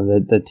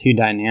 the two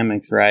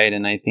dynamics, right?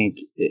 And I think,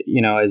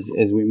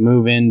 as we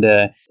move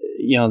into,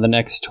 the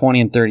next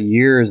 20 and 30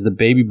 years, the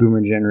baby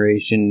boomer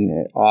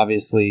generation,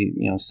 obviously,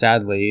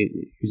 sadly,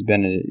 who's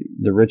been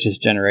the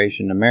richest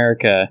generation in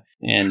America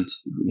and,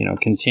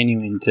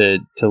 continuing to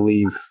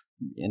leave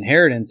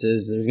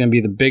inheritances, there's going to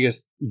be the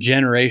biggest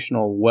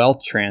generational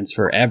wealth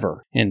transfer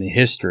ever in the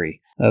history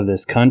of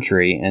this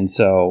country. And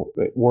so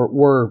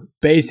we're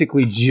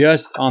basically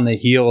just on the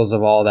heels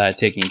of all that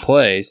taking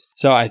place.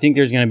 So I think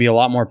there's going to be a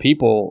lot more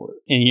people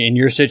in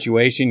your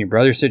situation, your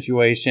brother's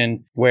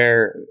situation,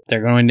 where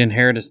they're going to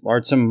inherit a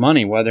large sum of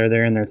money, whether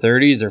they're in their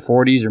 30s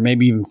or 40s or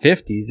maybe even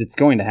 50s. It's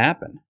going to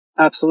happen.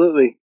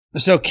 Absolutely.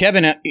 So,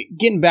 Kevin,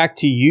 getting back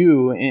to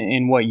you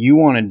and what you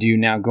want to do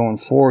now going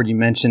forward, you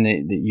mentioned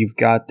that you've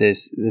got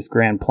this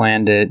grand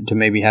plan to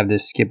maybe have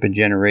this skip a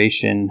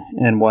generation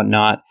and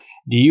whatnot.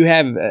 Do you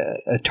have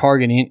a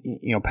target,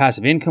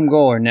 passive income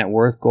goal or net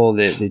worth goal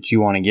that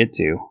you want to get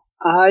to?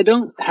 I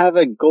don't have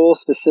a goal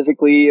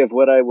specifically of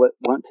what I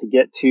want to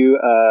get to.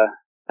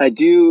 I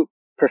do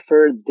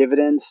prefer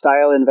dividend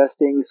style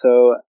investing.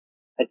 So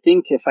I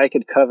think if I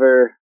could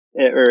cover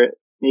or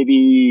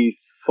maybe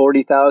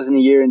 40,000 a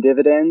year in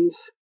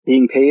dividends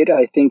being paid,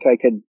 I think I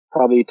could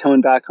probably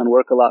tone back on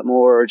work a lot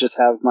more or just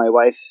have my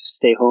wife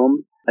stay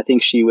home. I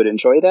think she would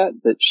enjoy that,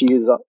 but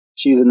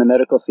she's in the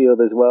medical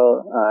field as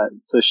well.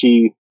 So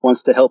she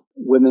wants to help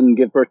women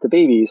give birth to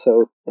babies.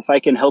 So if I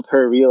can help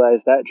her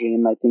realize that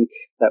dream, I think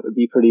that would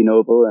be pretty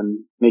noble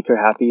and make her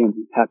happy, and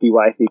happy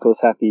wife equals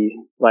happy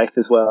life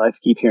as well. I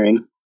keep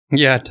hearing.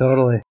 Yeah,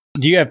 totally.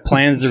 Do you have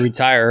plans to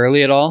retire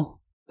early at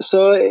all?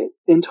 So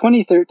in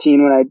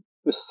 2013, when I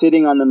was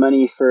sitting on the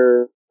money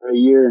for a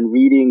year and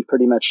reading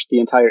pretty much the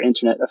entire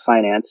internet of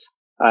finance,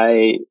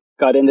 I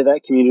got into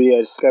that community. I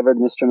discovered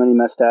Mr. Money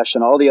Mustache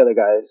and all the other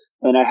guys.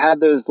 And I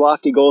had those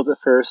lofty goals at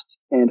first.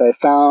 And I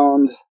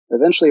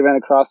eventually ran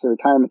across a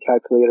retirement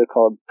calculator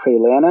called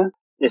Prelana.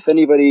 If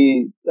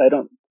anybody,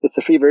 it's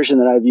a free version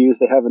that I've used.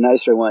 They have a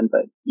nicer one,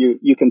 but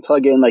you can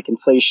plug in like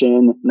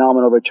inflation,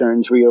 nominal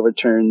returns, real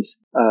returns.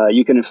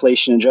 You can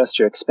inflation adjust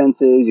your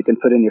expenses. You can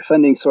put in your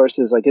funding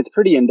sources. Like, it's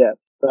pretty in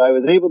depth. But I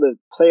was able to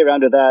play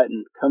around with that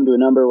and come to a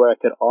number where I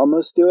could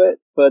almost do it.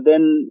 But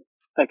then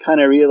I kind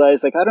of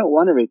realized, like, I don't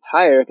want to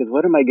retire because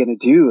what am I going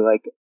to do?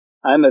 Like,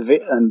 I'm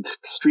an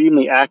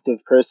extremely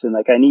active person.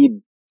 Like, I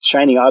need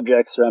shiny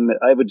objects or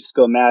I would just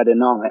go mad and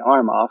gnaw my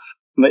arm off.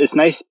 But it's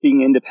nice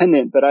being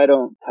independent, but I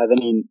don't have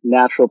any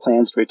natural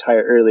plans to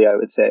retire early, I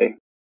would say.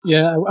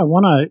 Yeah, I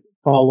want to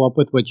follow up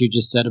with what you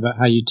just said about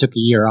how you took a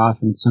year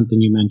off, and it's something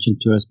you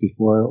mentioned to us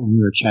before when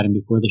we were chatting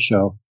before the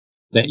show,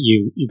 that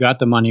you got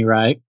the money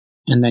right,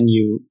 and then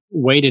you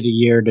waited a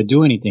year to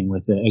do anything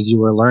with it as you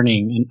were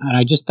learning. And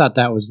I just thought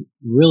that was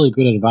really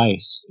good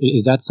advice.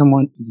 Is that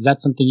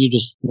something you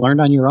just learned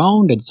on your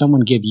own? Did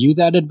someone give you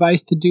that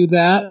advice to do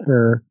that?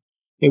 Or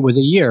it was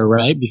a year,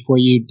 right, before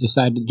you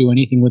decided to do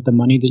anything with the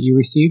money that you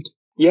received?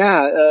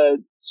 Yeah.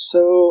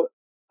 So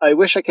I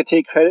wish I could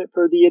take credit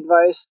for the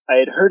advice. I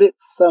had heard it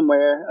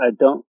somewhere. I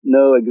don't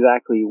know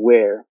exactly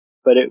where,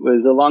 but it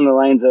was along the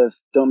lines of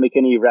don't make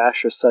any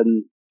rash or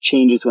sudden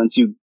changes once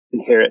you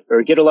inherit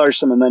or get a large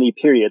sum of money,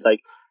 period.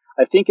 Like,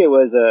 I think it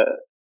was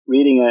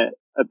reading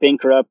a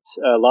bankrupt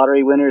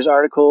lottery winners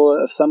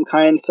article of some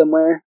kind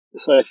somewhere.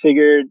 So I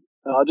figured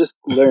I'll just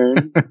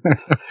learn.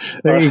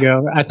 There you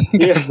go. I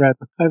think yeah.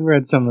 I've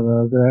read some of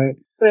those, right?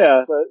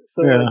 Yeah.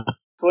 So yeah. Like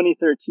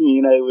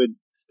 2013,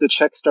 the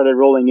checks started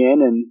rolling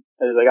in, and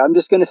I was like, I'm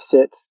just going to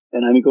sit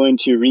and I'm going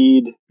to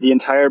read the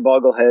entire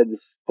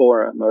Boggleheads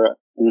forum,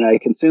 and then I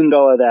consumed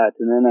all of that,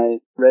 and then I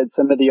read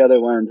some of the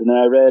other ones, and then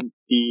I read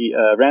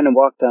the Random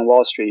Walk Down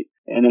Wall Street,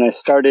 and then I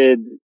started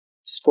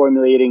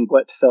formulating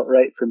what felt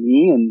right for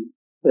me, and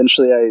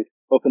eventually I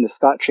opened a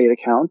Scottrade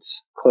account,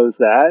 closed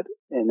that,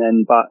 and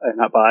then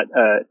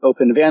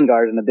opened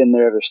Vanguard, and I've been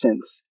there ever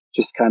since,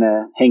 just kind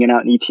of hanging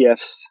out in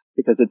ETFs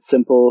because it's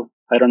simple.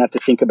 I don't have to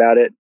think about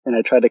it, and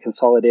I try to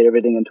consolidate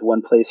everything into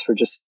one place for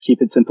just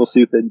keep it simple,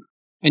 stupid.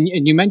 And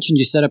you mentioned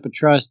you set up a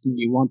trust and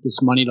you want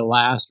this money to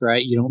last,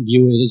 right? You don't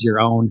view it as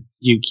your own.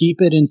 Do you keep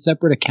it in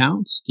separate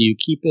accounts? Do you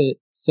keep it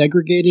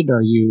segregated?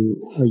 Are you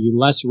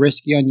less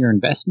risky on your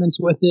investments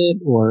with it,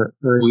 or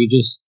you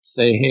just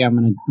say, hey, I'm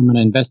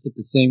gonna invest it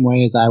the same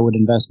way as I would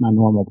invest my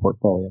normal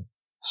portfolio?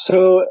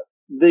 So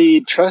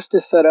the trust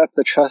is set up.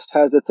 The trust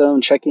has its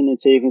own checking and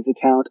savings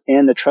account,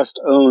 and the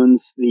trust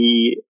owns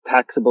the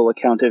taxable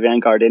account of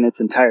Vanguard in its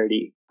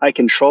entirety. I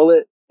control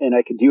it, and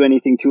I can do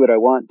anything to it I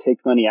want,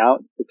 take money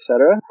out,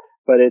 etc.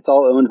 But it's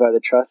all owned by the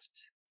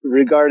trust.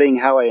 Regarding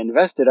how I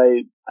invest it,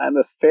 I'm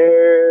a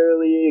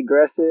fairly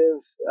aggressive.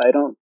 I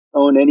don't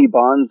own any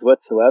bonds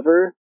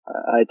whatsoever.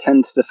 I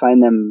tend to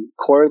find them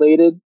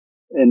correlated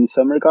in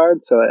some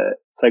regard. So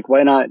it's like,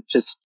 why not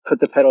just put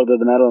the pedal to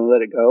the metal and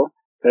let it go?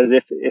 Because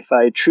if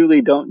I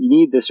truly don't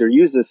need this or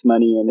use this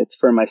money and it's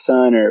for my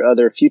son or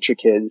other future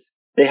kids,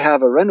 they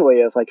have a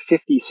runway of like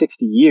 50,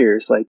 60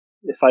 years. Like,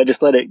 if I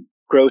just let it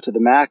grow to the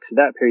max at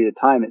that period of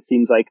time, it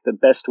seems like the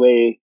best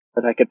way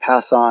that I could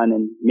pass on,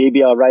 and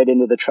maybe I'll write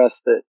into the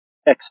trust that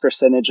X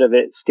percentage of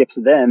it skips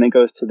them and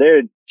goes to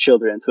their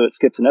children, so it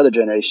skips another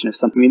generation of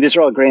something. I mean, these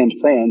are all grand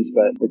plans,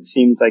 but it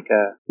seems like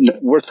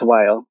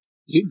worthwhile.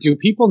 Do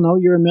people know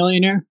you're a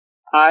millionaire?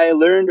 I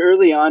learned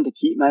early on to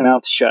keep my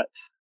mouth shut.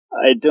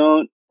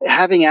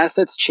 Having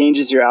assets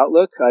changes your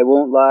outlook. I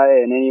won't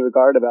lie in any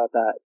regard about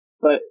that.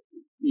 But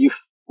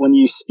when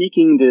you're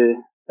speaking to,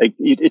 like,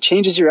 it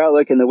changes your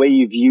outlook and the way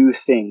you view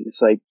things.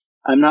 Like,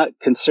 I'm not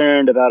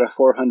concerned about a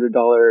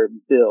 $400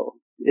 bill.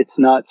 It's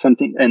not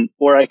something,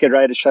 or I could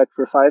write a check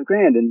for $5,000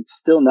 and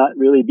still not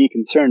really be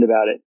concerned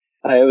about it.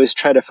 I always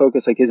try to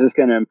focus, like, is this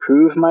going to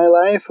improve my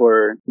life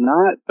or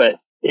not? But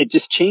it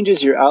just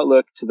changes your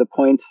outlook to the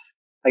points.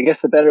 I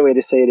guess the better way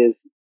to say it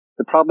is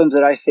the problems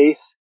that I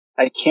face,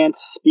 I can't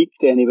speak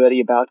to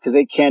anybody about because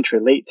they can't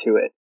relate to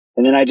it.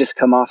 And then I just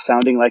come off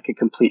sounding like a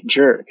complete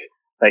jerk.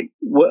 Like,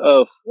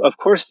 of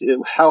course,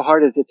 how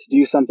hard is it to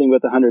do something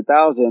with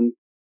 $100,000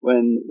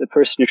 when the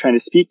person you're trying to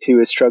speak to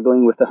is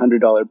struggling with a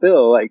 $100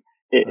 bill? Like,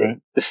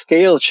 the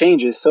scale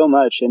changes so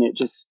much, and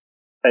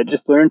I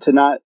just learned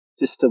to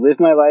live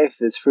my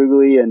life as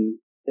frugally and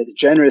as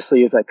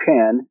generously as I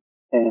can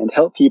and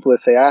help people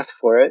if they ask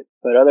for it,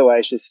 but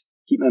otherwise just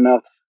keep my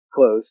mouth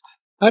closed.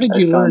 How did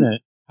you learn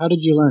it? How did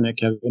you learn it,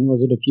 Kevin?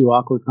 Was it a few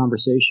awkward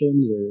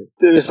conversations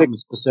or something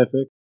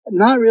specific?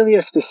 Not really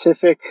a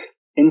specific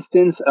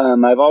instance.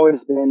 I've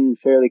always been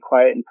fairly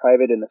quiet and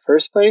private in the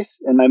first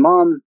place. And my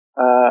mom,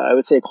 I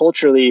would say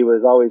culturally,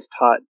 was always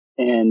taught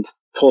and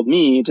told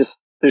me just,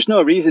 there's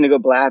no reason to go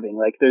blabbing.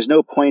 Like, there's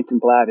no point in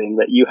blabbing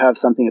that you have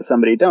something that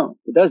somebody don't.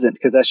 It doesn't,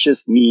 because that's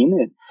just mean.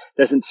 It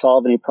doesn't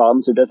solve any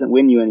problems or doesn't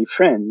win you any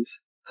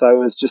friends. So I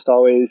was just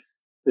always,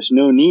 there's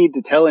no need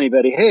to tell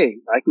anybody, hey,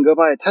 I can go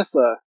buy a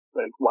Tesla.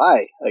 Like,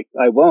 why? Like,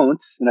 I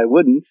won't and I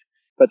wouldn't.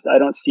 but I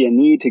don't see a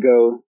need to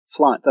go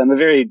flaunt. I'm a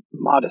very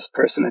modest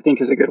person, I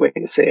think is a good way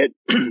to say it.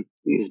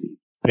 Excuse me.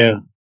 Yeah.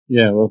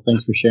 Yeah. Well,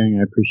 thanks for sharing.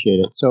 I appreciate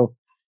it. So,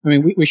 I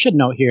mean, we should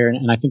note here,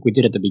 and I think we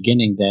did at the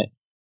beginning, that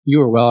you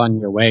were well on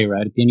your way,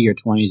 right? At the end of your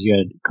 20s, you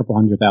had a couple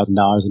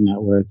 $100,000 in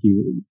net worth.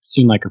 You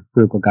seemed like a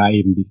frugal guy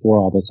even before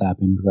all this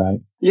happened, right?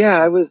 Yeah,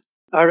 I was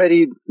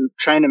already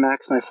trying to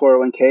max my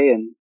 401k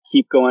and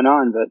keep going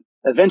on, but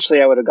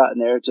eventually I would have gotten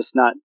there, just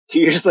not 2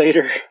 years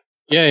later.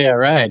 Yeah,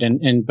 right.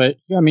 But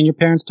I mean, your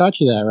parents taught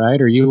you that, right?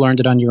 Or you learned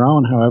it on your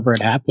own, however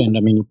it happened. I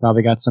mean, you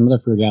probably got some of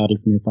the frugality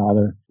from your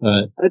father,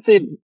 but I'd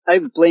say I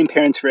blame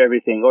parents for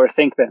everything, or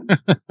thank them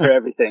for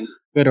everything.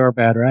 Good or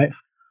bad, right?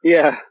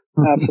 Yeah,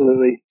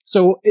 absolutely.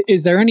 So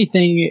is there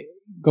anything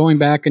going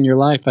back in your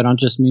life, I don't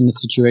just mean the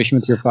situation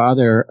with your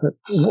father,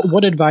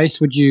 what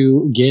advice would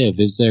you give?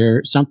 Is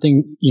there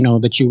something,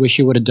 that you wish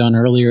you would have done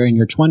earlier in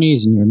your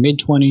 20s, in your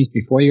mid-20s,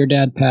 before your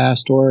dad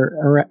passed, or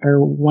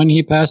when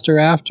he passed or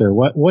after?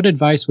 What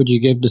advice would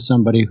you give to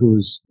somebody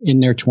who's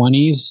in their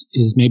 20s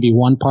is maybe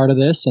one part of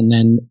this, and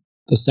then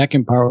the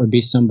second part would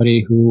be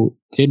somebody who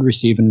did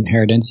receive an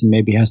inheritance and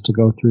maybe has to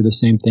go through the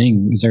same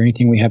thing? Is there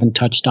anything we haven't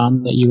touched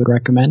on that you would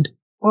recommend?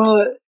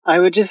 Well, I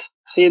would just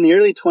say in the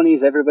early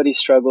 20s, everybody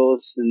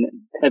struggles and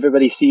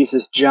everybody sees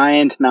this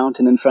giant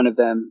mountain in front of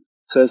them.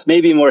 So it's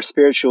maybe more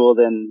spiritual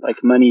than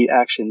like money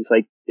actions.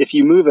 Like if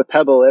you move a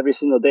pebble every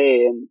single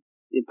day and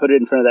you put it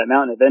in front of that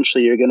mountain,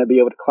 eventually you're going to be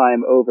able to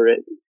climb over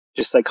it.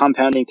 Just like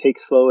compounding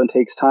takes slow and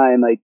takes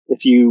time. Like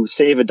if you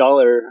save $1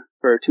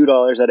 or $2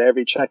 out of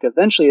every check,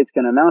 eventually it's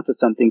going to amount to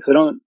something. So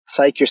don't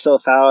psych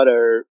yourself out,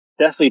 or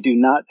definitely do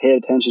not pay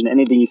attention to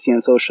anything you see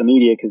on social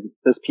media, because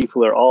those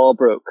people are all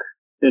broke.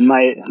 In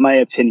my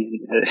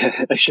opinion,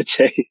 I should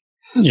say.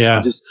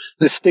 Yeah. Just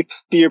stick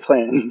to your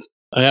plan.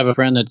 I have a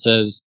friend that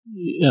says,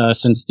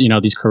 since,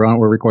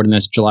 we're recording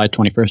this July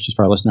 21st just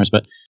for our listeners,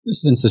 but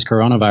since this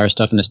coronavirus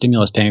stuff and the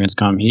stimulus payments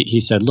come, he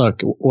said,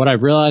 look, what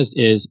I've realized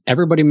is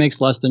everybody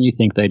makes less than you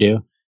think they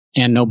do,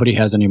 and nobody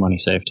has any money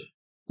saved.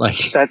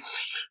 Like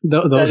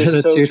those are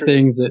the two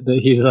things that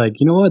he's like,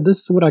 you know what, this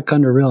is what I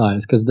kind of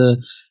realized, because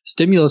the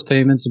stimulus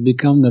payments have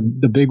become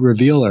the big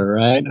revealer,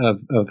 right,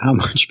 of how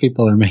much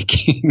people are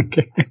making.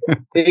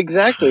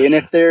 Exactly. And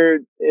if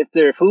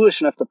they're foolish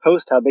enough to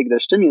post how big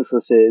their stimulus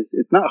is,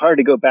 it's not hard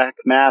to go back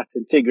math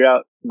and figure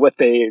out what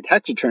their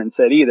tax return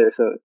said either.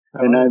 So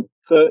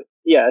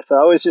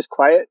always just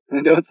quiet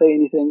and don't say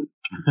anything.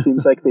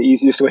 Seems like the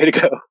easiest way to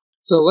go.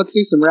 So let's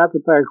do some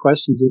rapid fire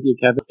questions with you,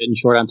 Kevin, getting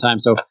short on time.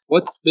 So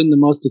what's been the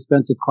most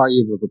expensive car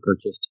you've ever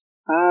purchased?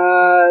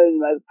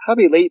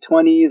 Probably late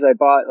 20s. I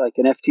bought like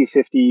an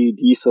F-250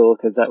 diesel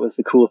because that was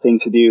the cool thing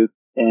to do.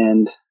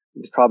 And it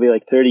was probably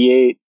like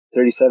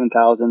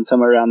 37,000,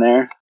 somewhere around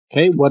there.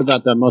 Okay. What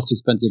about the most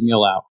expensive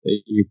meal out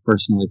that you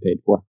personally paid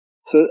for?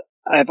 So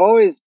I've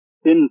always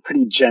been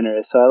pretty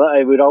generous. So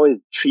I would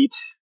always treat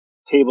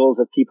tables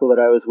of people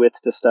that I was with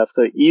to stuff.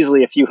 So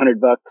easily a few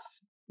 $100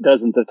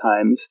 dozens of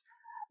times.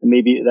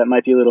 Maybe that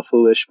might be a little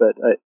foolish, but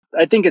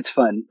I think it's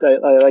fun.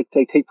 I like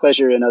to take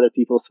pleasure in other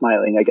people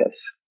smiling, I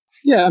guess.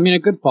 Yeah, I mean, a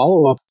good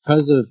follow-up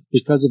because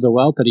of the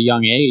wealth at a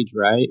young age,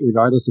 right?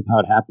 Regardless of how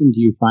it happened, do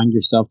you find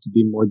yourself to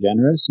be more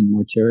generous and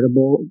more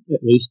charitable,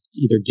 at least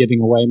either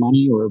giving away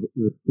money or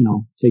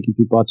taking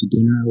people out to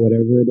dinner or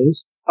whatever it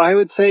is? I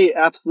would say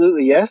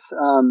absolutely yes.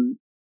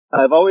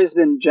 I've always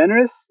been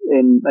generous,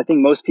 and I think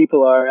most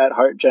people are at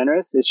heart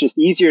generous. It's just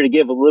easier to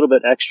give a little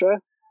bit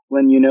extra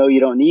when you know you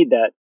don't need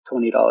that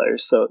 $20.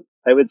 So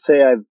I would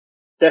say I've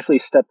definitely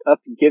stepped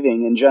up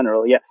giving in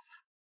general,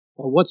 yes.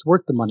 Well, what's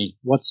worth the money?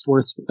 What's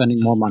worth spending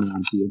more money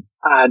on to you?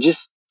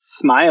 Just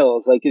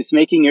smiles, like just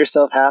making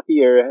yourself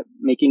happy or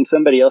making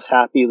somebody else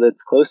happy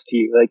that's close to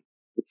you. Like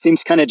it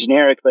seems kind of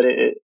generic, but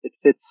it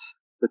fits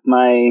with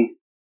my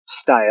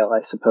style,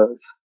 I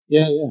suppose.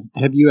 Yeah.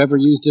 Have you ever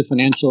used a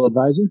financial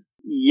advisor?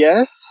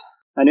 Yes.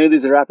 I knew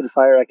there's a rapid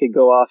fire. I could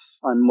go off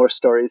on more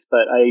stories,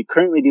 but I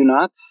currently do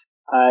not.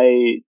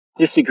 I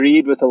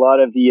disagreed with a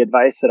lot of the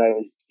advice that I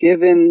was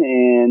given,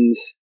 and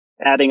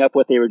adding up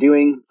what they were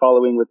doing,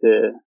 following with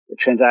the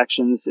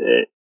transactions,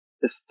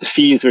 the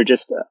fees were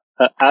just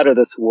out of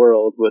this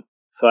world.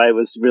 So I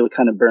was really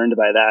kind of burned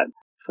by that.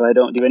 So I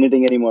don't do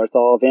anything anymore. It's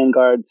all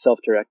Vanguard,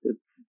 self-directed.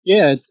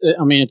 Yeah, it's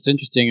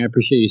interesting. I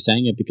appreciate you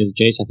saying it because,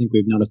 Jace, I think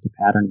we've noticed a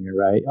pattern here,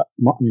 right?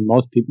 I mean,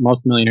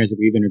 most millionaires that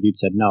we've interviewed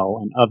said no,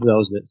 and of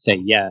those that say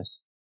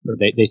yes, or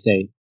they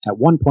say, at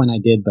one point I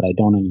did, but I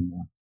don't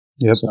anymore.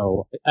 Yep.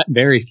 So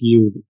very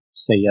few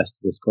say yes to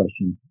this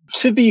question.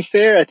 To be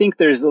fair, I think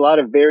there's a lot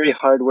of very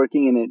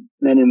hardworking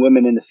men and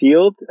women in the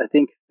field. I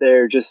think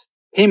their just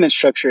payment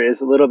structure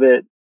is a little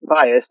bit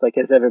biased, like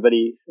as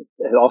everybody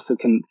also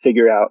can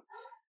figure out.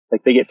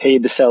 Like they get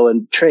paid to sell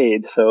and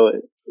trade. So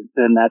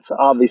then that's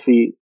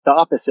obviously the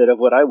opposite of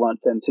what I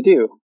want them to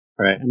do.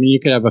 Right. I mean, you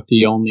could have a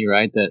fee only,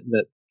 right,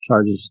 that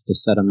charges the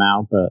set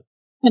amount, but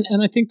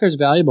And I think there's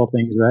valuable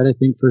things, right? I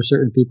think for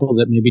certain people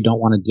that maybe don't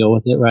want to deal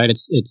with it, right?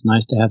 It's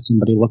nice to have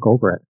somebody look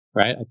over it,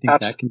 right? I think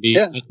that can be,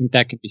 yeah. I think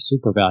that can be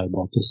super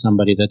valuable to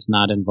somebody that's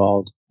not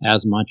involved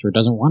as much or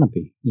doesn't want to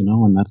be,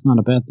 and that's not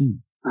a bad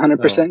thing.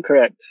 100%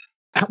 correct.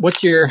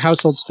 What's your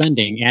household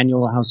spending,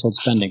 annual household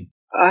spending?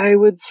 I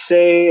would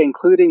say,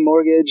 including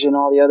mortgage and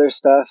all the other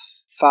stuff,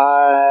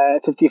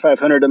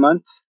 $5,500 a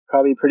month,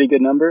 probably a pretty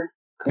good number.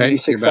 Okay, Maybe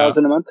so $6,000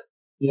 a month.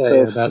 Yeah,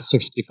 So about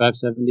 65,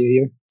 70 a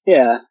year.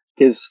 Yeah,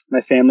 gives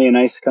my family a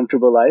nice,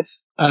 comfortable life.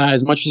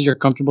 As much as you're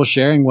comfortable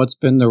sharing, what's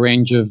been the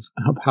range of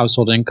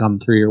household income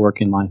through your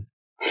working life?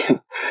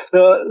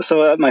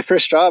 So at my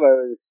first job, I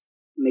was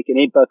making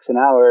 $8 an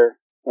hour,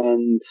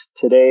 and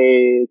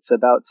today it's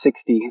about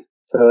 60.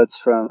 So it's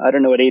from, I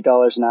don't know what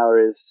 $8 an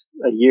hour is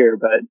a year,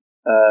 but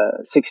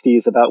 60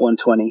 is about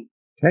 120.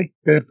 Okay,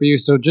 good for you.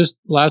 So just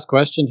last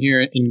question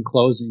here in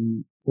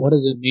closing. What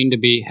does it mean to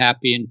be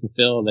happy and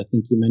fulfilled? I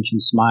think you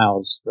mentioned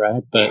smiles,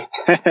 right? But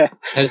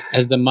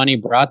has the money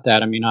brought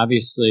that? I mean,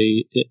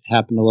 obviously it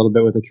happened a little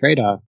bit with a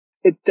trade-off.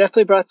 It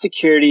definitely brought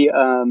security.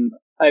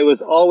 I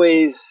was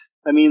always,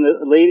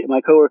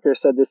 my coworker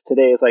said this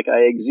today, is like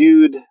I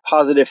exude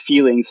positive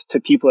feelings to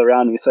people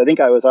around me. So I think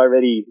I was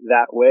already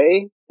that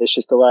way. It's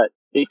just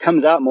it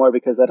comes out more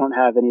because I don't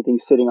have anything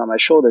sitting on my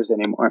shoulders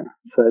anymore.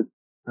 So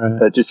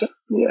right.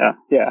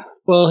 Yeah.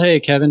 Well, hey,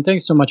 Kevin,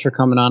 thanks so much for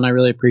coming on. I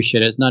really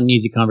appreciate it. It's not an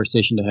easy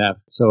conversation to have.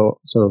 So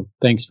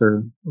thanks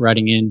for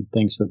writing in.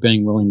 Thanks for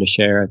being willing to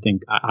share. I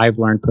think I've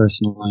learned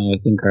personally. I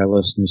think our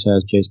listeners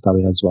has. Jace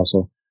probably has as well.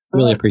 So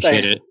really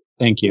appreciate it.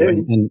 Thank you.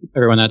 And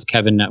everyone, that's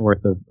Kevin, net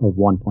worth of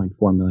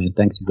 1.4 million.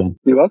 Thanks again.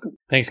 You're welcome.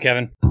 Thanks,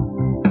 Kevin.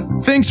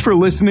 Thanks for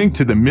listening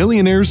to the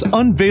Millionaires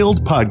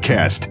Unveiled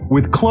podcast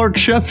with Clark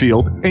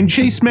Sheffield and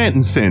Jace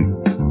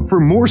Mattinson. For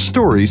more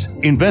stories,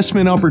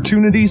 investment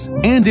opportunities,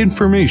 and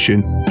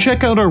information,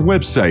 check out our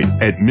website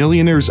at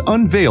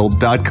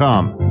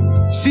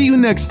millionairesunveiled.com. See you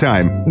next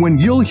time when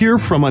you'll hear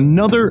from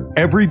another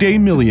everyday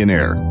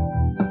millionaire.